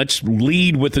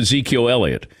lead with Ezekiel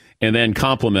Elliott and then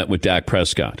complement with Dak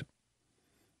Prescott.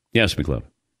 Yes, McLeod.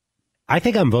 I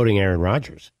think I'm voting Aaron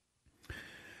Rodgers.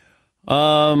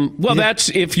 That's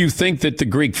if you think that the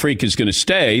Greek Freak is going to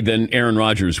stay, then Aaron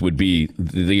Rodgers would be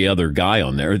the other guy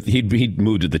on there. He'd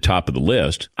move to the top of the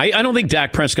list. I don't think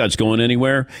Dak Prescott's going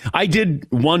anywhere. I did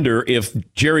wonder if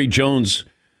Jerry Jones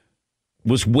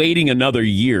was waiting another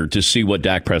year to see what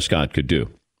Dak Prescott could do.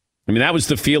 That was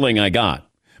the feeling I got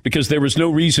because there was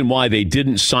no reason why they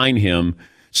didn't sign him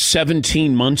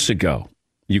 17 months ago.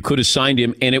 You could have signed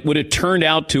him, and it would have turned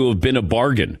out to have been a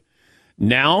bargain.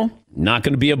 Now, not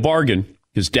going to be a bargain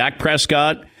because Dak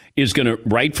Prescott is going to,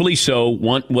 rightfully so,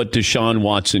 want what Deshaun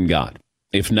Watson got,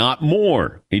 if not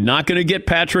more. He's not going to get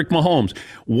Patrick Mahomes.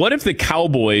 What if the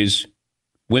Cowboys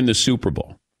win the Super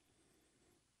Bowl?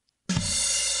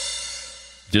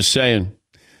 Just saying.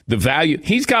 The value,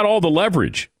 he's got all the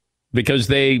leverage because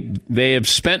they have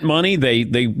spent money.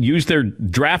 They used their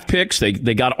draft picks. They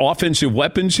got offensive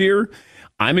weapons here.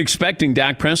 I'm expecting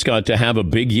Dak Prescott to have a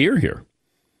big year here.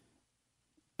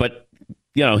 But,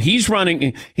 he's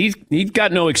running. He's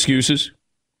got no excuses.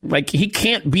 He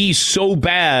can't be so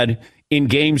bad in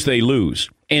games they lose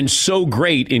and so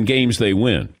great in games they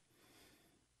win.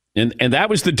 And that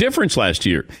was the difference last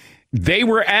year. They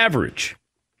were average.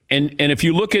 And if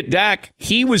you look at Dak,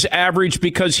 he was average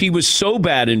because he was so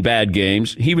bad in bad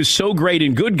games. He was so great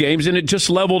in good games, and it just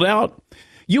leveled out.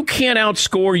 You can't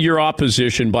outscore your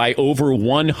opposition by over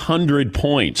 100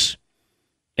 points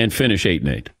and finish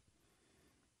 8-8.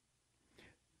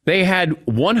 They had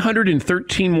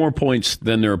 113 more points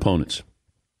than their opponents,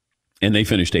 and they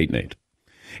finished 8-8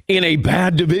 in a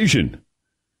bad division.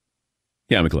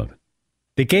 Yeah, McLeod.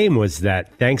 The game was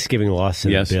that Thanksgiving loss to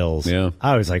the Bills. Yeah.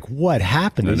 I was like, what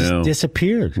happened? They just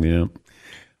disappeared. Yeah.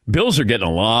 Bills are getting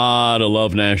a lot of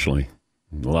love nationally.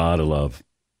 A lot of love.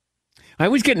 I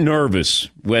always get nervous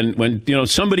when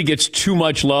somebody gets too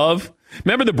much love.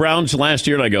 Remember the Browns last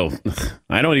year? And I go,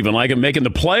 I don't even like them making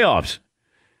the playoffs.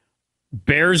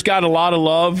 Bears got a lot of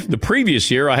love. The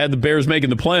previous year, I had the Bears making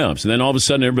the playoffs. And then all of a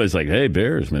sudden, everybody's like, hey,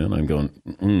 Bears, man. I'm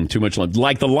going, too much love.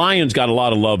 Like the Lions got a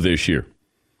lot of love this year.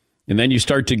 And then you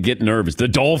start to get nervous. The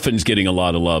Dolphins getting a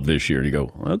lot of love this year. And you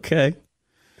go, okay.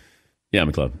 Yeah,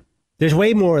 McLeod. There's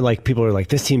way more people are like,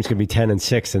 this team's going to be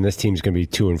 10-6 and this team's going to be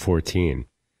 2-14.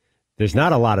 There's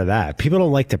not a lot of that. People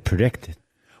don't like to predict it.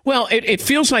 Well, it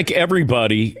feels like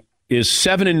everybody is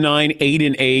 7-9,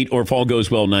 8-8, or if all goes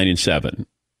well, 9-7.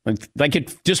 Like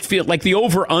it just feels like the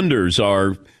over-unders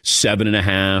are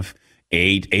 7.5,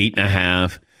 8,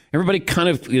 8.5. Everybody kind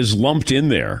of is lumped in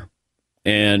there.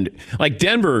 And like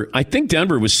Denver, I think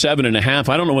Denver was 7.5.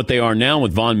 I don't know what they are now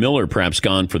with Von Miller perhaps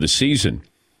gone for the season.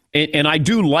 And I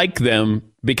do like them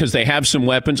because they have some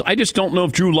weapons. I just don't know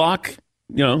if Drew Lock,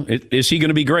 is he going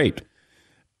to be great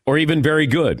or even very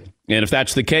good? And if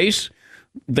that's the case,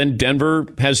 then Denver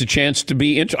has a chance to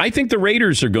be interesting. I think the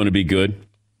Raiders are going to be good.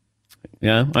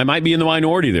 Yeah, I might be in the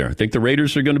minority there. I think the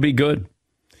Raiders are going to be good.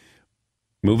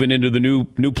 Moving into the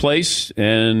new place,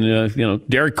 and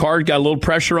Derek Carr got a little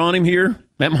pressure on him here.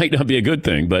 That might not be a good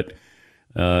thing, but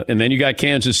and then you got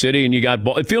Kansas City, and you got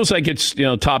it feels like it's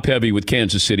top heavy with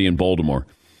Kansas City and Baltimore,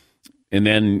 and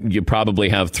then you probably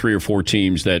have 3 or 4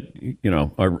 teams that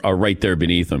are right there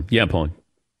beneath them. Yeah, Paul.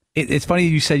 It's funny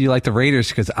you said you like the Raiders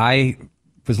because I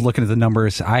was looking at the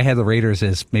numbers. I had the Raiders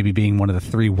as maybe being one of the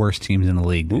 3 worst teams in the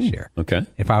league this year. Okay.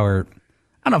 If I were,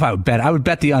 I don't know if I would bet. I would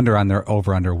bet the under on their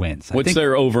over-under wins. What's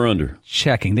their over-under?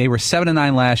 Checking. They were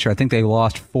 7-9 last year. I think they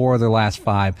lost 4 of their last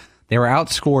 5. They were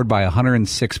outscored by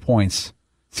 106 points.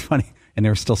 It's funny. And they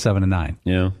were still 7-9.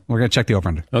 Yeah. We're going to check the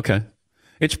over-under. Okay.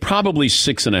 It's probably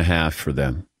 6.5 for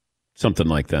them. Something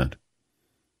like that.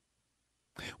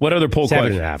 What other poll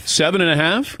question? 7.5.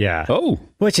 7.5? Yeah. Oh.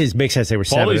 Which makes sense. They were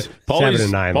 7-9.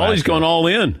 Paulie's gone all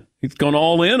in. He's gone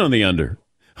all in on the under.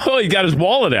 Oh, he got his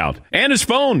wallet out and his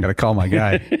phone. Got to call my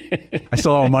guy. I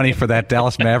still owe money for that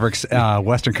Dallas Mavericks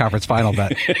Western Conference final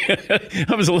bet.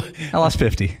 I lost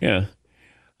 50. Yeah.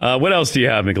 What else do you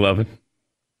have, McLovin?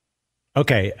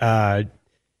 Okay.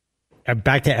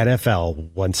 Back to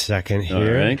NFL 1 second here.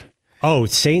 All right. Oh,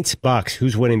 Saints-Bucks.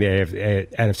 Who's winning the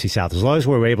NFC South? As long as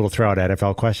we're able to throw out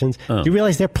NFL questions. Do you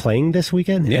realize they're playing this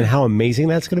weekend and how amazing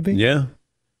that's going to be? Yeah.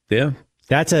 Yeah.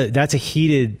 That's a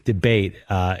heated debate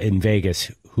in Vegas.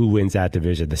 Who wins that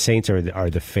division? The Saints are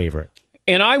the favorite.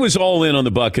 And I was all in on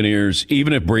the Buccaneers,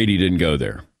 even if Brady didn't go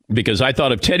there. Because I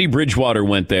thought if Teddy Bridgewater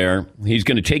went there, he's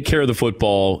going to take care of the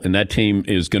football, and that team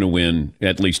is going to win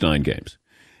at least 9 games.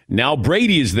 Now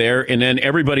Brady is there, and then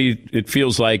everybody, it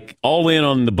feels like, all in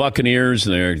on the Buccaneers.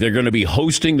 They're going to be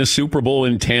hosting the Super Bowl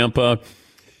in Tampa.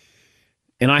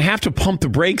 And I have to pump the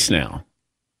brakes now.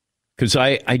 Because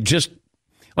I just...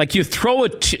 Like you throw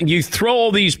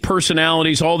all these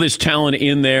personalities, all this talent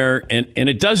in there, and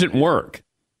it doesn't work.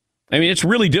 I mean, it's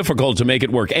really difficult to make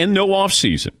it work, and no off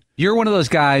season. You're one of those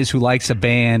guys who likes a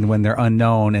band when they're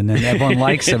unknown, and then everyone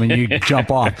likes them, and you jump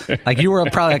off. Like you were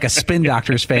probably like a Spin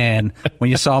Doctors fan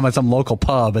when you saw them at some local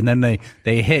pub, and then they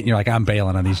hit, and you're like, I'm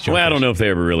bailing on these jokers. Well, I don't know if they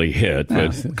ever really hit.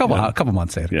 But, a couple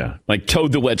months later. Yeah, like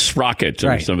Toad the Wet Sprocket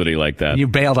or somebody like that. You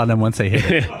bailed on them once they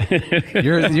hit it.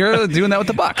 You're doing that with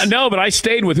the Bucs. No, but I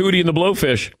stayed with Hootie and the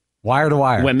Blowfish. Wire to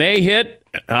wire. When they hit,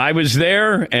 I was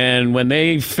there, and when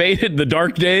they faded, the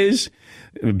dark days...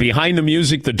 Behind the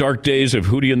music, the dark days of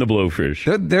Hootie and the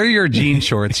Blowfish. They're your jean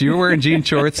shorts. You were wearing jean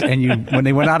shorts, and when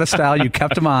they went out of style, you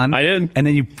kept them on. I did. And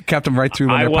then you kept them right through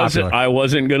when they're popular. I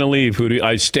wasn't going to leave Hootie.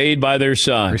 I stayed by their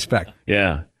side. Respect.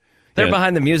 Yeah. Their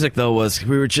behind the music, though, was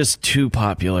we were just too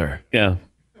popular. Yeah.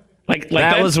 Like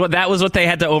that was what they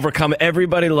had to overcome.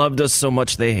 Everybody loved us so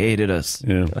much they hated us.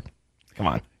 Yeah. Come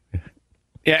on.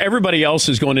 Yeah, everybody else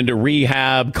is going into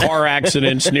rehab, car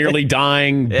accidents, nearly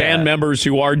dying, band members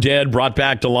who are dead, brought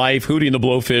back to life. Hootie and the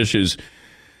Blowfish is,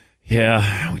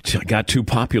 we got too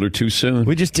popular too soon.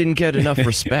 We just didn't get enough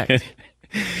respect.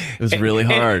 It was really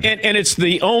hard. And it's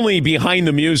the only behind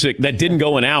the music that didn't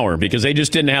go an hour because they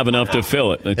just didn't have enough to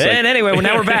fill it. Anyway,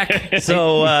 now we're back.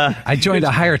 So I joined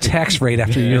a higher tax rate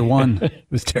after year 1. It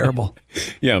was terrible.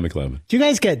 Yeah, McLevin. Do you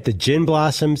guys get the Gin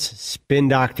Blossoms, Spin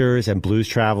Doctors, and Blues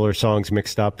Traveler songs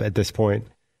mixed up at this point?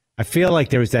 I feel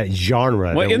like there was that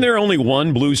genre. Well, isn't there only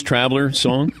one Blues Traveler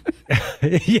song?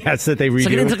 Yes, that they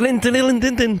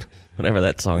redo. Whatever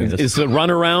that song is. It's the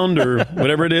Runaround or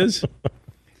whatever it is.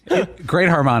 Great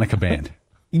harmonica band.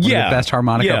 One of the best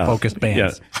harmonica-focused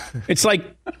bands. Yeah. It's like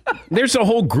there's a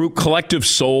whole group, Collective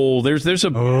Soul. There's a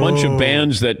bunch of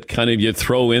bands that kind of you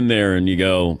throw in there and you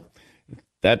go,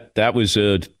 that was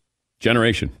a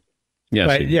generation. Yes,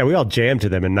 but, we all jammed to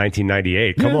them in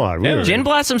 1998. Come on. Gin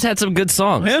Blossoms had some good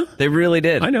songs. Yeah. They really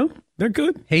did. I know. They're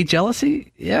good. Hey,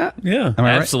 Jealousy? Yeah. Yeah.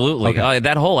 Absolutely. Right? Okay.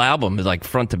 That whole album is like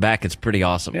front to back. It's pretty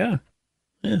awesome. Yeah.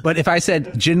 Yeah. But if I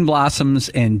said Gin Blossoms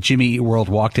and Jimmy Eat World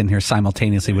walked in here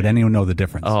simultaneously, would anyone know the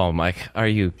difference? Oh, Mike, are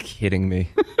you kidding me?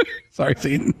 Sorry,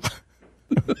 Seton.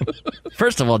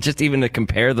 First of all, just even to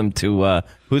compare them to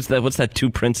what's that Two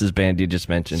Princes band you just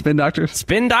mentioned? Spin Doctors.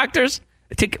 Spin Doctors?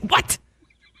 What?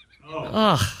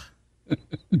 Ugh.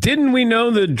 Didn't we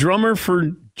know the drummer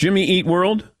for Jimmy Eat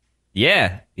World?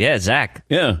 Yeah, Zach.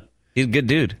 Yeah, he's a good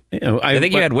dude. Yeah, I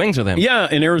think you had wings with him. Yeah,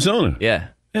 in Arizona. Yeah.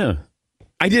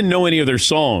 I didn't know any of their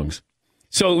songs.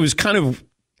 So it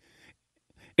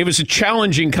was a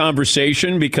challenging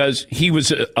conversation because he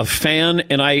was a fan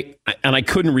and I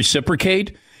couldn't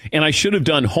reciprocate and I should have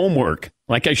done homework.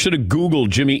 Like I should have Googled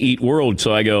Jimmy Eat World.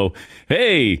 So I go,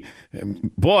 hey,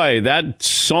 boy, that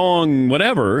song,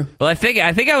 whatever. Well, I think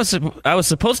I was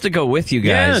supposed to go with you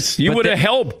guys. Yes, you would have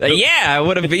helped. I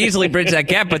would have easily bridged that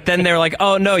gap. But then they're like,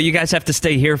 oh, no, you guys have to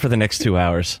stay here for the next 2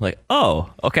 hours. Like,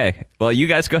 oh, okay. Well, you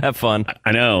guys go have fun.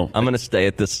 I know. I'm going to stay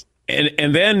at this.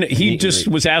 And then he just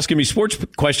was asking me sports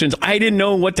questions. I didn't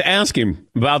know what to ask him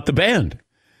about the band.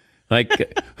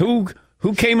 Like, who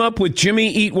came up with Jimmy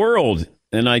Eat World?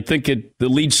 And I think the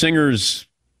lead singer's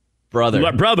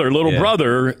little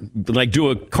brother, like do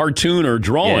a cartoon or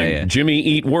drawing, Jimmy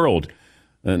Eat World.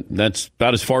 And that's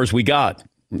about as far as we got.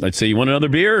 I'd say, you want another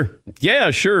beer?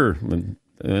 Yeah, sure. And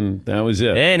and that was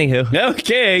it. Anywho.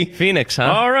 Okay. Phoenix,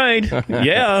 huh? All right.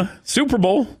 Yeah. Super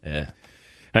Bowl. Yeah.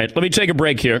 All right, let me take a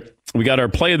break here. We got our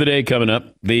play of the day coming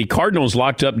up. The Cardinals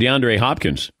locked up DeAndre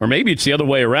Hopkins. Or maybe it's the other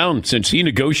way around. Since he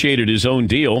negotiated his own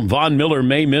deal, Von Miller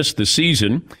may miss the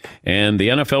season, and the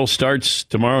NFL starts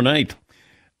tomorrow night.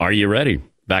 Are you ready?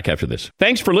 Back after this.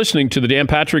 Thanks for listening to the Dan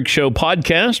Patrick Show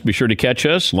podcast. Be sure to catch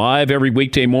us live every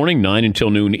weekday morning, 9 until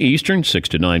noon Eastern, 6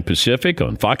 to 9 Pacific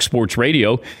on Fox Sports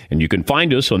Radio. And you can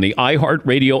find us on the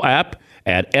iHeartRadio app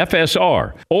at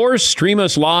FSR or stream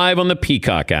us live on the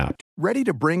Peacock app. Ready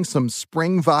to bring some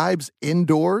spring vibes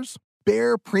indoors?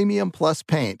 Behr Premium Plus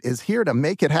paint is here to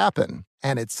make it happen.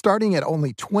 And it's starting at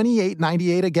only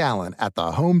 $28.98 a gallon at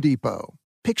the Home Depot.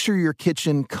 Picture your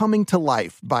kitchen coming to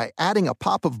life by adding a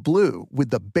pop of blue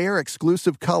with the Behr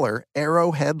exclusive color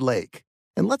Arrowhead Lake.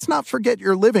 And let's not forget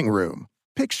your living room.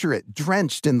 Picture it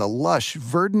drenched in the lush,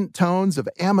 verdant tones of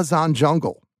Amazon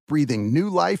jungle, breathing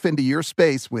new life into your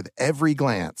space with every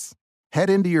glance. Head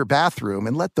into your bathroom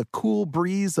and let the cool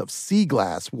breeze of sea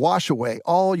glass wash away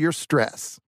all your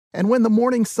stress. And when the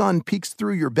morning sun peeks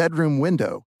through your bedroom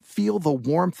window, feel the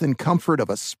warmth and comfort of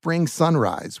a spring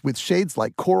sunrise with shades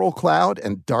like coral cloud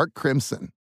and dark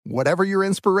crimson. Whatever your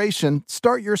inspiration,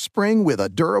 start your spring with a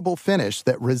durable finish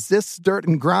that resists dirt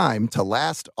and grime to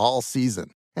last all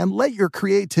season. And let your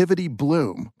creativity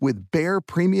bloom with Behr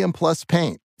Premium Plus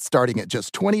paint, starting at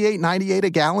just $28.98 a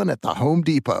gallon at the Home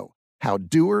Depot. How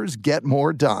doers get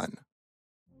more done.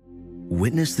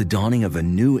 Witness the dawning of a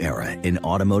new era in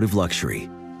automotive luxury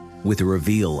with a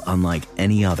reveal unlike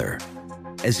any other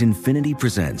as Infiniti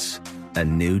presents a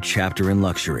new chapter in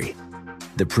luxury,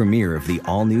 the premiere of the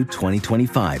all-new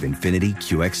 2025 Infiniti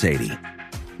QX80.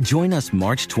 Join us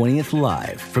March 20th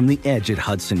live from the Edge at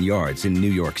Hudson Yards in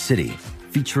New York City,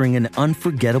 featuring an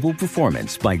unforgettable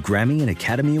performance by Grammy and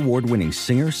Academy Award-winning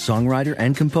singer, songwriter,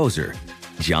 and composer,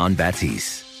 Jon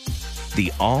Batiste.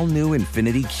 The all-new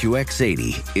Infiniti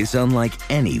QX80 is unlike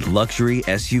any luxury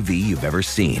SUV you've ever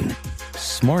seen.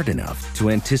 Smart enough to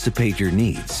anticipate your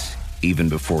needs, even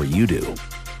before you do.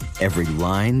 Every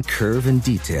line, curve, and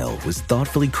detail was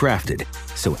thoughtfully crafted,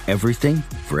 so everything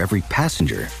for every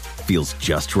passenger feels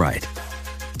just right.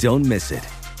 Don't miss it.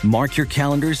 Mark your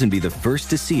calendars and be the first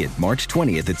to see it March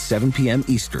 20th at 7 p.m.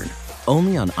 Eastern,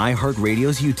 only on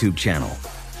iHeartRadio's YouTube channel.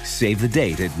 Save the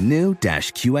date at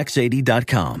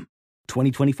new-QX80.com.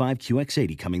 2025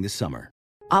 QX80 coming this summer.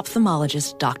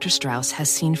 Ophthalmologist Dr. Strauss has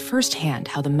seen firsthand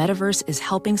how the metaverse is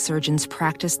helping surgeons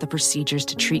practice the procedures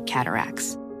to treat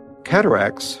cataracts.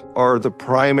 Cataracts are the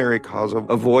primary cause of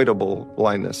avoidable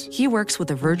blindness. He works with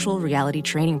a virtual reality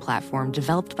training platform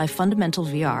developed by Fundamental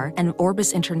VR and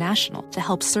Orbis International to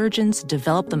help surgeons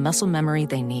develop the muscle memory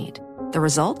they need. The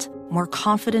result? More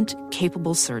confident,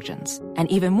 capable surgeons.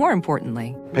 And even more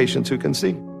importantly, patients who can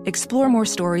see. Explore more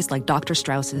stories like Dr.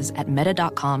 Strauss's at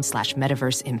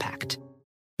meta.com/metaverseimpact.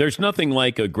 There's nothing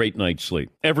like a great night's sleep.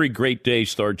 Every great day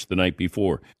starts the night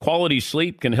before. Quality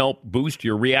sleep can help boost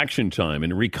your reaction time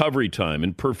and recovery time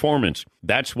and performance.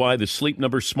 That's why the Sleep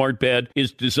Number Smart Bed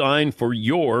is designed for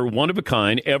your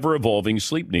one-of-a-kind, ever-evolving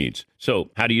sleep needs. So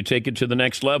how do you take it to the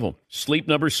next level? Sleep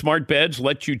Number Smart Beds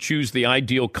let you choose the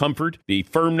ideal comfort, the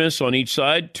firmness on each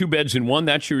side. 2 beds in one,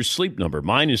 that's your sleep number.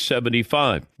 Mine is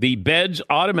 75. The beds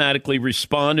automatically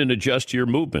respond and adjust to your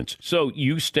movements, so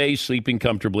you stay sleeping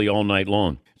comfortably all night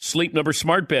long. Sleep Number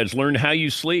Smart Beds learn how you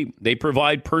sleep. They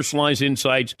provide personalized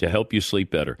insights to help you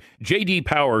sleep better. J.D.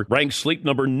 Power ranks Sleep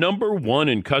Number #1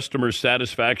 in customer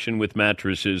satisfaction with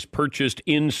mattresses purchased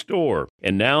in-store.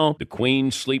 And now, the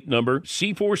Queen Sleep Number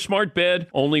C4 Smart Bed,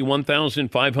 only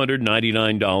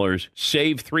 $1,599.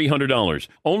 Save $300,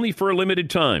 only for a limited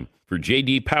time. For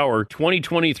J.D. Power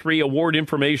 2023 award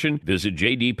information, visit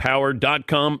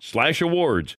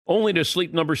jdpower.com/awards. Only to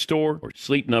Sleep Number store or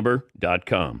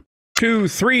sleepnumber.com. 2,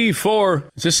 3, 4.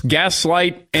 Is this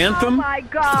Gaslight Anthem? Oh, my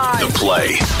God. The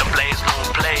play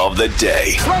of the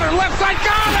day. Runner left side,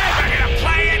 got it! We're going to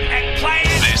play it and play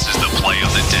it. This is the play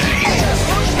of the day.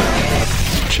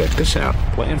 Check this out.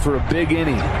 Playing for a big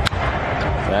inning.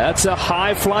 That's a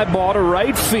high fly ball to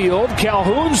right field.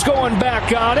 Calhoun's going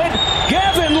back on it.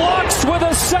 Gavin Lux with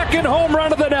a second home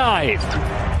run of the night.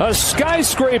 A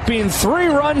skyscraping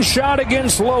 3-run shot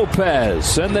against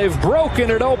Lopez, and they've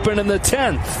broken it open in the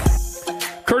 10th.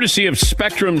 Courtesy of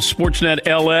Spectrum Sportsnet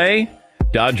LA,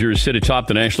 Dodgers sit atop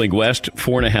the National League West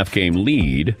 4.5-game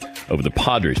lead over the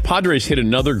Padres. Padres hit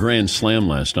another grand slam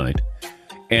last night.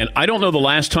 And I don't know the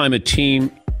last time the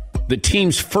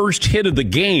team's first hit of the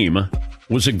game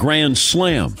was a grand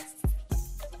slam.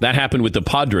 That happened with the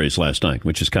Padres last night,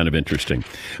 which is kind of interesting.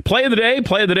 Play of the Day.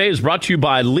 Play of the Day is brought to you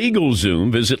by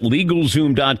LegalZoom. Visit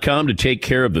LegalZoom.com to take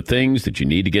care of the things that you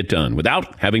need to get done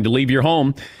without having to leave your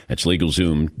home. That's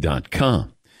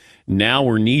LegalZoom.com. Now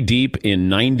we're knee-deep in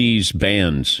 90s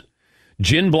bands.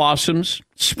 Gin Blossoms,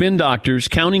 Spin Doctors,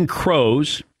 Counting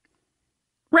Crows.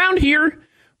 Round here,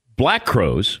 Black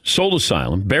Crowes, Soul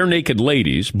Asylum, Bare Naked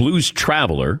Ladies, Blues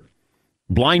Traveler,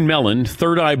 Blind Melon,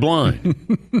 Third Eye Blind.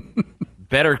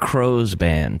 Better Crows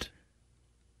band.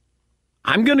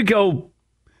 I'm going to go...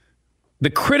 The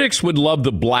critics would love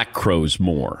the Black Crowes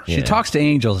more. She Talks to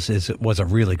Angels was a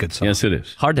really good song. Yes, it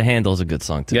is. Hard to Handle is a good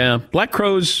song, too. Yeah, Black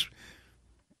Crowes,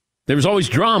 there was always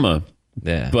drama.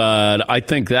 Yeah. But I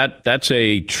think that's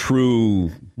a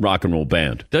true rock and roll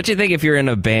band. Don't you think if you're in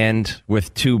a band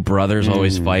with two brothers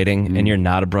always fighting and you're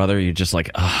not a brother, you're just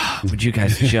like, would you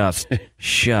guys just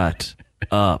shut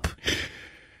up?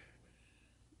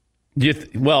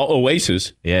 Well,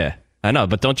 Oasis. Yeah, I know.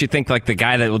 But don't you think like the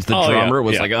guy that was the drummer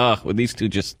was like, would these two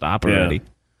just stop already?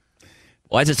 Yeah.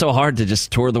 Why is it so hard to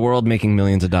just tour the world making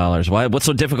millions of dollars? What's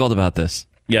so difficult about this?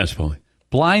 Yes, Paulie.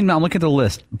 I'm looking at the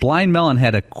list. Blind Melon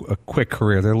had a quick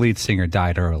career. Their lead singer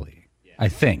died early, I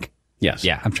think. Yes.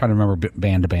 Yeah. I'm trying to remember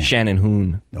band to band. Shannon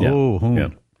Hoon. Oh,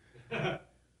 Hoon. Yeah.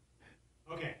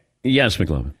 Okay. Yes,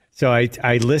 McLovin. So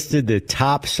I listed the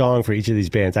top song for each of these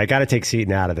bands. I got to take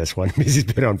Seton out of this one because he's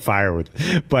been on fire with.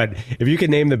 But if you can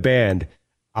name the band,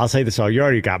 I'll say the song. You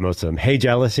already got most of them. Hey,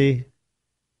 Jealousy.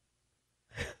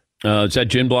 Is that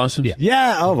Gin Blossoms?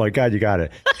 Yeah. Oh, my God, you got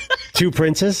it. Two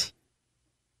Princes.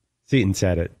 Seton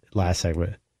said it last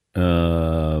segment.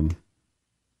 Blind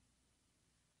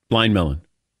Melon.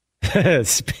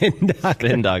 Spin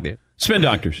Doctors. Spin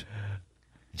Doctors.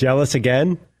 Jealous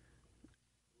Again.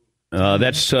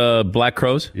 That's Black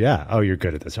Crowes. Yeah. Oh, you're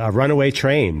good at this. Runaway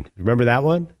Train. Remember that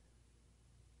one?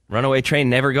 Runaway Train,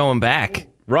 Never Going Back.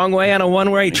 Wrong way on a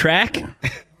one-way track.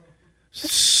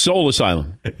 Soul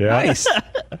Asylum. Yeah. Nice.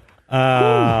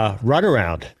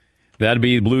 Runaround. That'd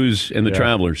be Blues and the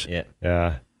Travelers.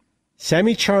 Yeah.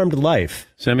 Semi-Charmed Life.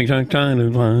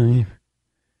 Semi-Charmed Life.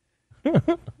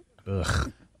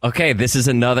 Ugh. Okay, this is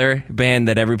another band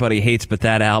that everybody hates, but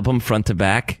that album, front to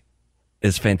back,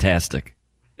 is fantastic.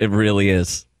 It really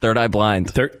is. Third Eye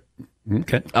Blind.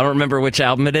 Okay. I don't remember which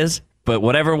album it is, but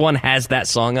whatever one has that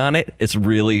song on it, it's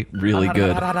really, really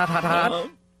good.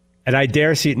 And I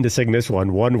dare Seton to sing this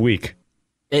one 1 week.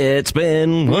 It's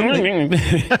been 1 week.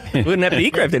 Wouldn't have to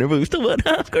eat craft dinner, but we still would.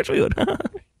 Of course we would.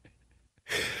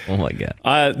 Oh, my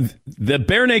God. The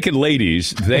Bare Naked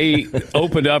Ladies, they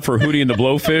opened up for Hootie and the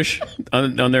Blowfish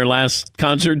on their last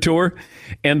concert tour.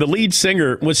 And the lead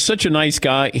singer was such a nice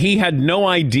guy. He had no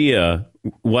idea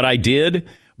what I did,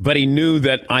 but he knew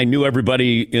that I knew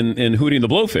everybody in Hootie and the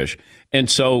Blowfish. And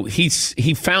so he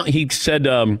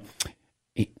said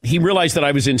he realized that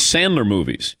I was in Sandler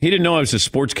movies. He didn't know I was a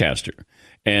sportscaster.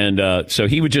 And so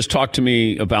he would just talk to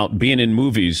me about being in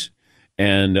movies.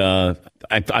 And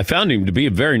I found him to be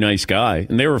a very nice guy.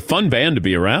 And they were a fun band to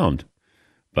be around.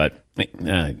 But,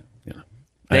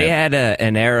 they had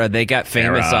an era. They got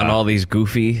famous on all these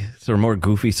more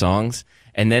goofy songs.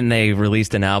 And then they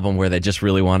released an album where they just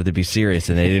really wanted to be serious.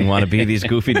 And they didn't want to be these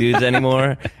goofy dudes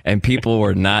anymore. And people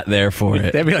were not there for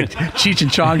it. They'd be like Cheech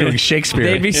and Chong doing Shakespeare.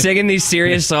 They'd be singing these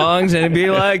serious songs. And it'd be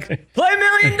like, play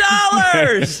 $1 million.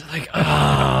 Like,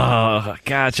 oh,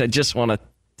 gosh, I just want to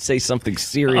say something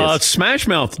serious. Smash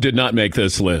Mouth did not make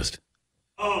this list.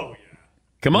 Oh, yeah.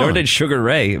 Come on. Nor did Sugar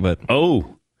Ray, but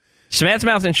oh, Smash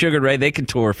Mouth and Sugar Ray, they could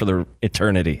tour for the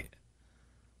eternity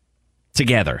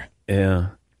together. Yeah.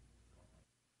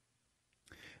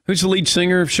 Who's the lead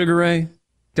singer of Sugar Ray?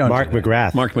 Mark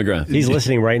McGrath. Mark McGrath. He's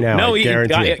listening right now. No, I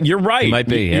guarantee it. You're right. He might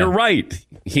be. Yeah. You're right.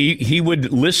 He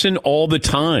would listen all the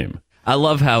time. I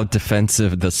love how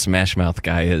defensive the Smash Mouth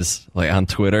guy is, like on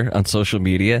Twitter, on social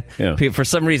media. Yeah. For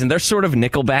some reason, they're sort of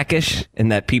Nickelback-ish in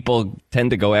that people tend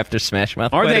to go after Smash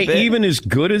Mouth. Are they even as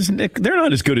good as They're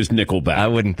not as good as Nickelback. I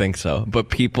wouldn't think so.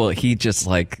 But he just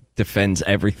like defends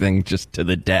everything just to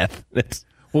the death. It's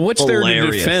what's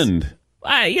hilarious. there to defend?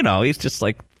 He's just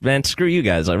like, man, screw you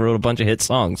guys. I wrote a bunch of hit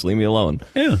songs. Leave me alone.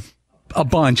 Yeah. A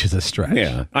bunch is a stretch.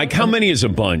 Yeah. Like, how many is a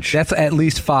bunch? That's at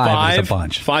least five is a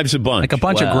bunch. Five's a bunch. Like a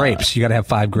bunch of grapes. You got to have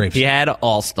 5 grapes. He had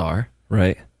All-Star,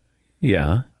 right?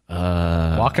 Yeah.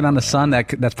 Walking on the Sun,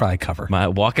 that's probably a cover.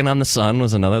 Walking on the Sun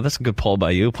was another. That's a good poll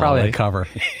by you, Paulie. Probably a cover.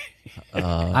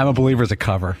 I'm a believer it's a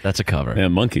cover. That's a cover. Yeah,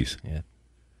 Monkeys. Yeah.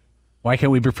 Why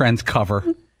can't we be friends? Cover.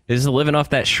 He's living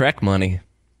off that Shrek money.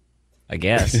 I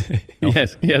guess.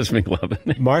 Yes,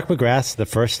 McLovin. Mark McGrath, the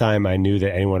first time I knew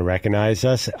that anyone recognized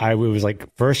us, it was like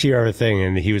first year of a thing,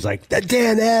 and he was like, the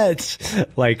Danettes!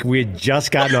 Like, we had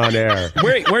just gotten on air.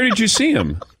 Where did you see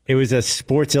him? It was a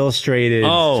Sports Illustrated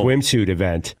swimsuit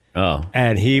event. Oh.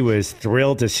 And he was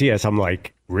thrilled to see us. I'm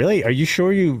like, really? Are you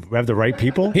sure you have the right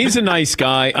people? He's a nice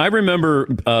guy. I remember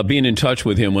being in touch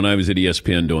with him when I was at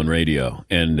ESPN doing radio,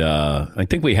 and I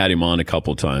think we had him on a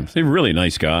couple times. He's a really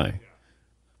nice guy.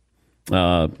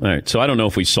 All right, so I don't know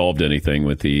if we solved anything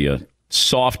with the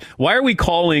soft. Why are we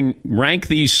rank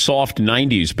these soft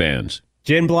 90s bands?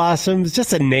 Gin Blossoms,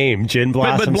 just a name, Gin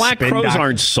Blossoms. But Black Crowes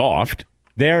aren't soft.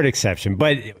 They're an exception.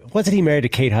 But wasn't he married to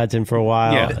Kate Hudson for a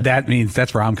while? Yeah, that means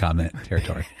that's rom-com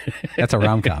territory. That's a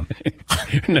rom-com.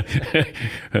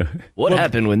 What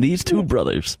happened when these two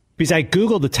brothers? Because I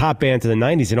Googled the top bands of the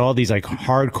 90s, and all these like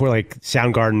hardcore, like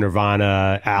Soundgarden,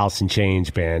 Nirvana, Alice in Chains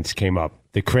bands came up.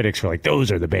 The critics were like, those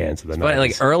are the bands of the 90s. But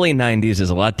like early 90s is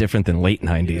a lot different than late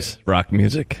 90s rock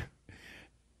music.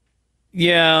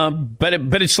 Yeah,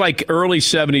 but it's like early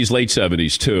 70s, late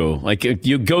 70s too. Like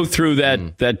you go through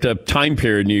that time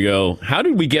period and you go, how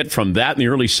did we get from that in the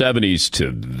early 70s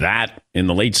to that in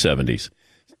the late 70s?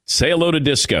 Say hello to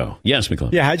disco. Yes,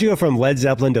 McClellan. Yeah, how'd you go from Led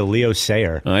Zeppelin to Leo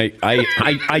Sayer? I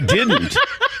didn't.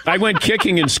 I went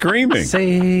kicking and screaming.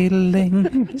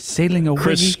 Sailing away.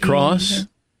 Criss Cross.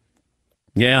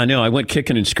 Yeah, I know. I went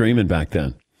kicking and screaming back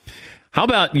then. How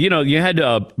about, you had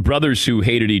brothers who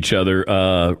hated each other,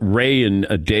 Ray and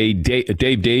Dave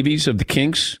Davies of the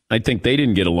Kinks. I think they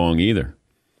didn't get along either.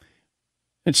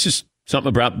 It's just something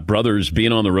about brothers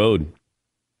being on the road,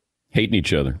 hating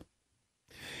each other.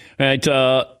 All right,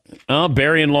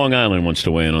 Barry in Long Island wants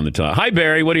to weigh in on the top. Hi,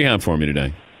 Barry. What do you have for me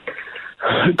today?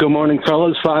 Good morning,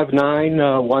 fellas.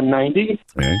 5'9", 190.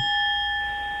 Okay.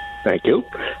 Thank you.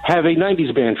 Have a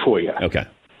 90s band for you. Okay.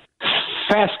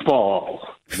 Fastball.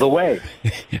 The Way.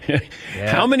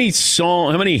 How many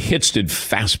hits did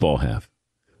Fastball have?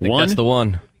 One? That's the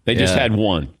one. They just had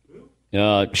one.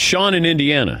 Sean in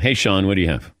Indiana. Hey, Sean, what do you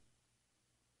have?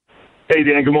 Hey,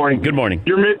 Dan, good morning. Good morning.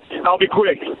 I'll be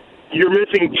quick. You're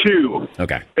missing two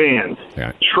bands.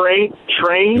 Okay. Train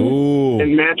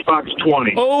and Matchbox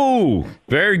 20. Oh,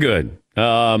 very good.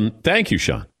 Thank you,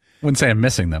 Sean. Wouldn't say I'm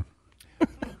missing them.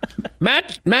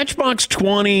 Matchbox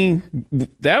 20,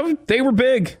 they were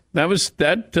big. That was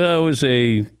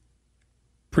a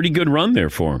pretty good run there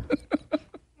for them.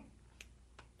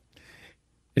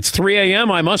 It's 3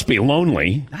 a.m. I must be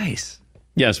lonely. Nice.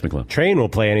 Yes, McClellan. Train will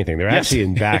play anything. They're actually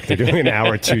in back. They're doing an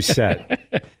hour 2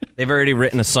 set. They've already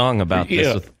written a song about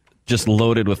this, just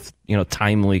loaded with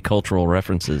timely cultural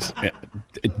references.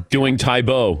 Doing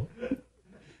Tybo.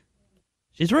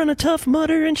 She's run a Tough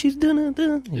Mudder and she's done a...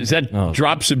 Is that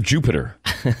Drops of Jupiter?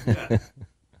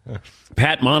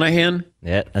 Pat Monahan?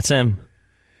 Yeah, that's him.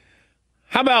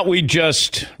 How about we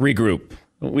just regroup?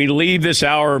 We leave this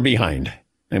hour behind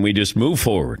and we just move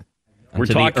forward. We're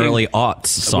talking the early aughts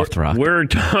soft rock. We're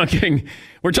talking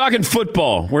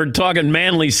football. We're talking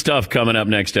manly stuff coming up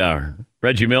next hour.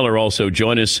 Reggie Miller also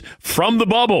join us from the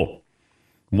bubble.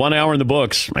 1 hour in the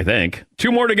books, I think.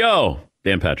 2 more to go.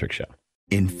 Dan Patrick Show.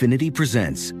 Infiniti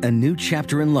presents a new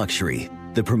chapter in luxury,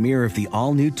 the premiere of the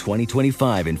all-new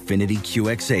 2025 Infiniti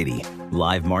QX80,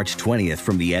 live March 20th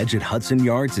from the Edge at Hudson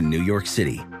Yards in New York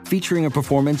City, featuring a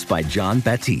performance by John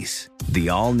Batiste. The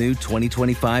all-new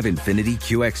 2025 Infiniti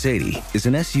QX80 is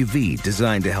an SUV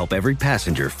designed to help every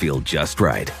passenger feel just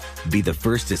right. Be the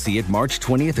first to see it March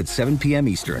 20th at 7 p.m.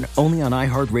 Eastern, only on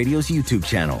iHeartRadio's YouTube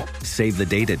channel. Save the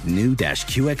date at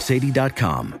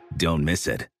new-QX80.com. Don't miss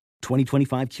it.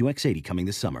 2025 QX80 coming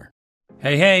this summer.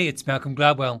 Hey, it's Malcolm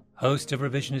Gladwell, host of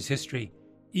Revisionist History.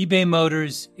 eBay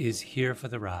Motors is here for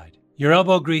the ride. Your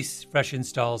elbow grease, fresh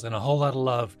installs, and a whole lot of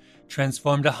love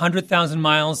transformed 100,000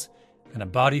 miles and a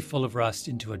body full of rust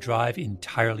into a drive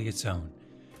entirely its own.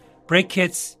 Brake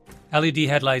kits, LED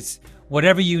headlights,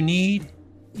 whatever you need,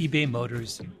 eBay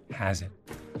Motors has it.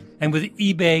 And with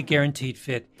eBay Guaranteed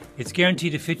Fit, it's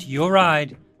guaranteed to fit your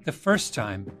ride the first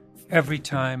time, every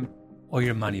time, or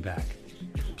your money back.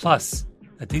 Plus,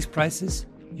 at these prices,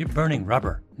 you're burning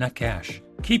rubber, not cash.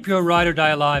 Keep your ride or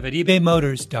die alive at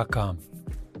ebaymotors.com.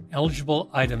 Eligible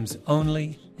items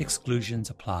only. Exclusions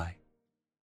apply.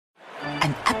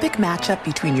 An epic matchup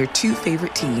between your two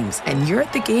favorite teams, and you're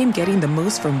at the game getting the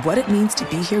most from what it means to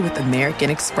be here with American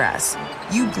Express.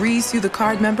 You breeze through the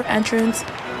card member entrance,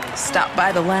 stop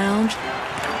by the lounge.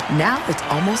 Now it's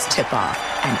almost tip-off,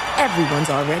 and everyone's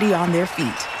already on their feet.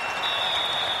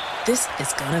 This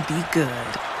is gonna be good.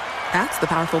 That's the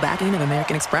powerful backing of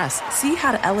American Express. See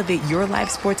how to elevate your live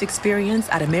sports experience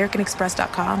at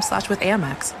americanexpress.com/with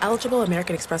Amex. Eligible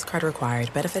American Express card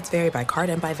required. Benefits vary by card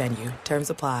and by venue. Terms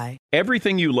apply.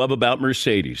 Everything you love about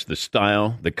Mercedes, the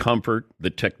style, the comfort, the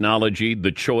technology,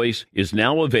 the choice, is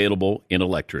now available in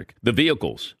electric. The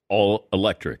vehicles, all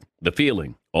electric. The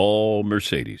feeling, all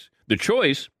Mercedes. The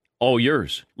choice, all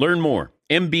yours. Learn more.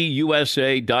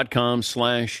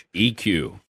 MBUSA.com/EQ.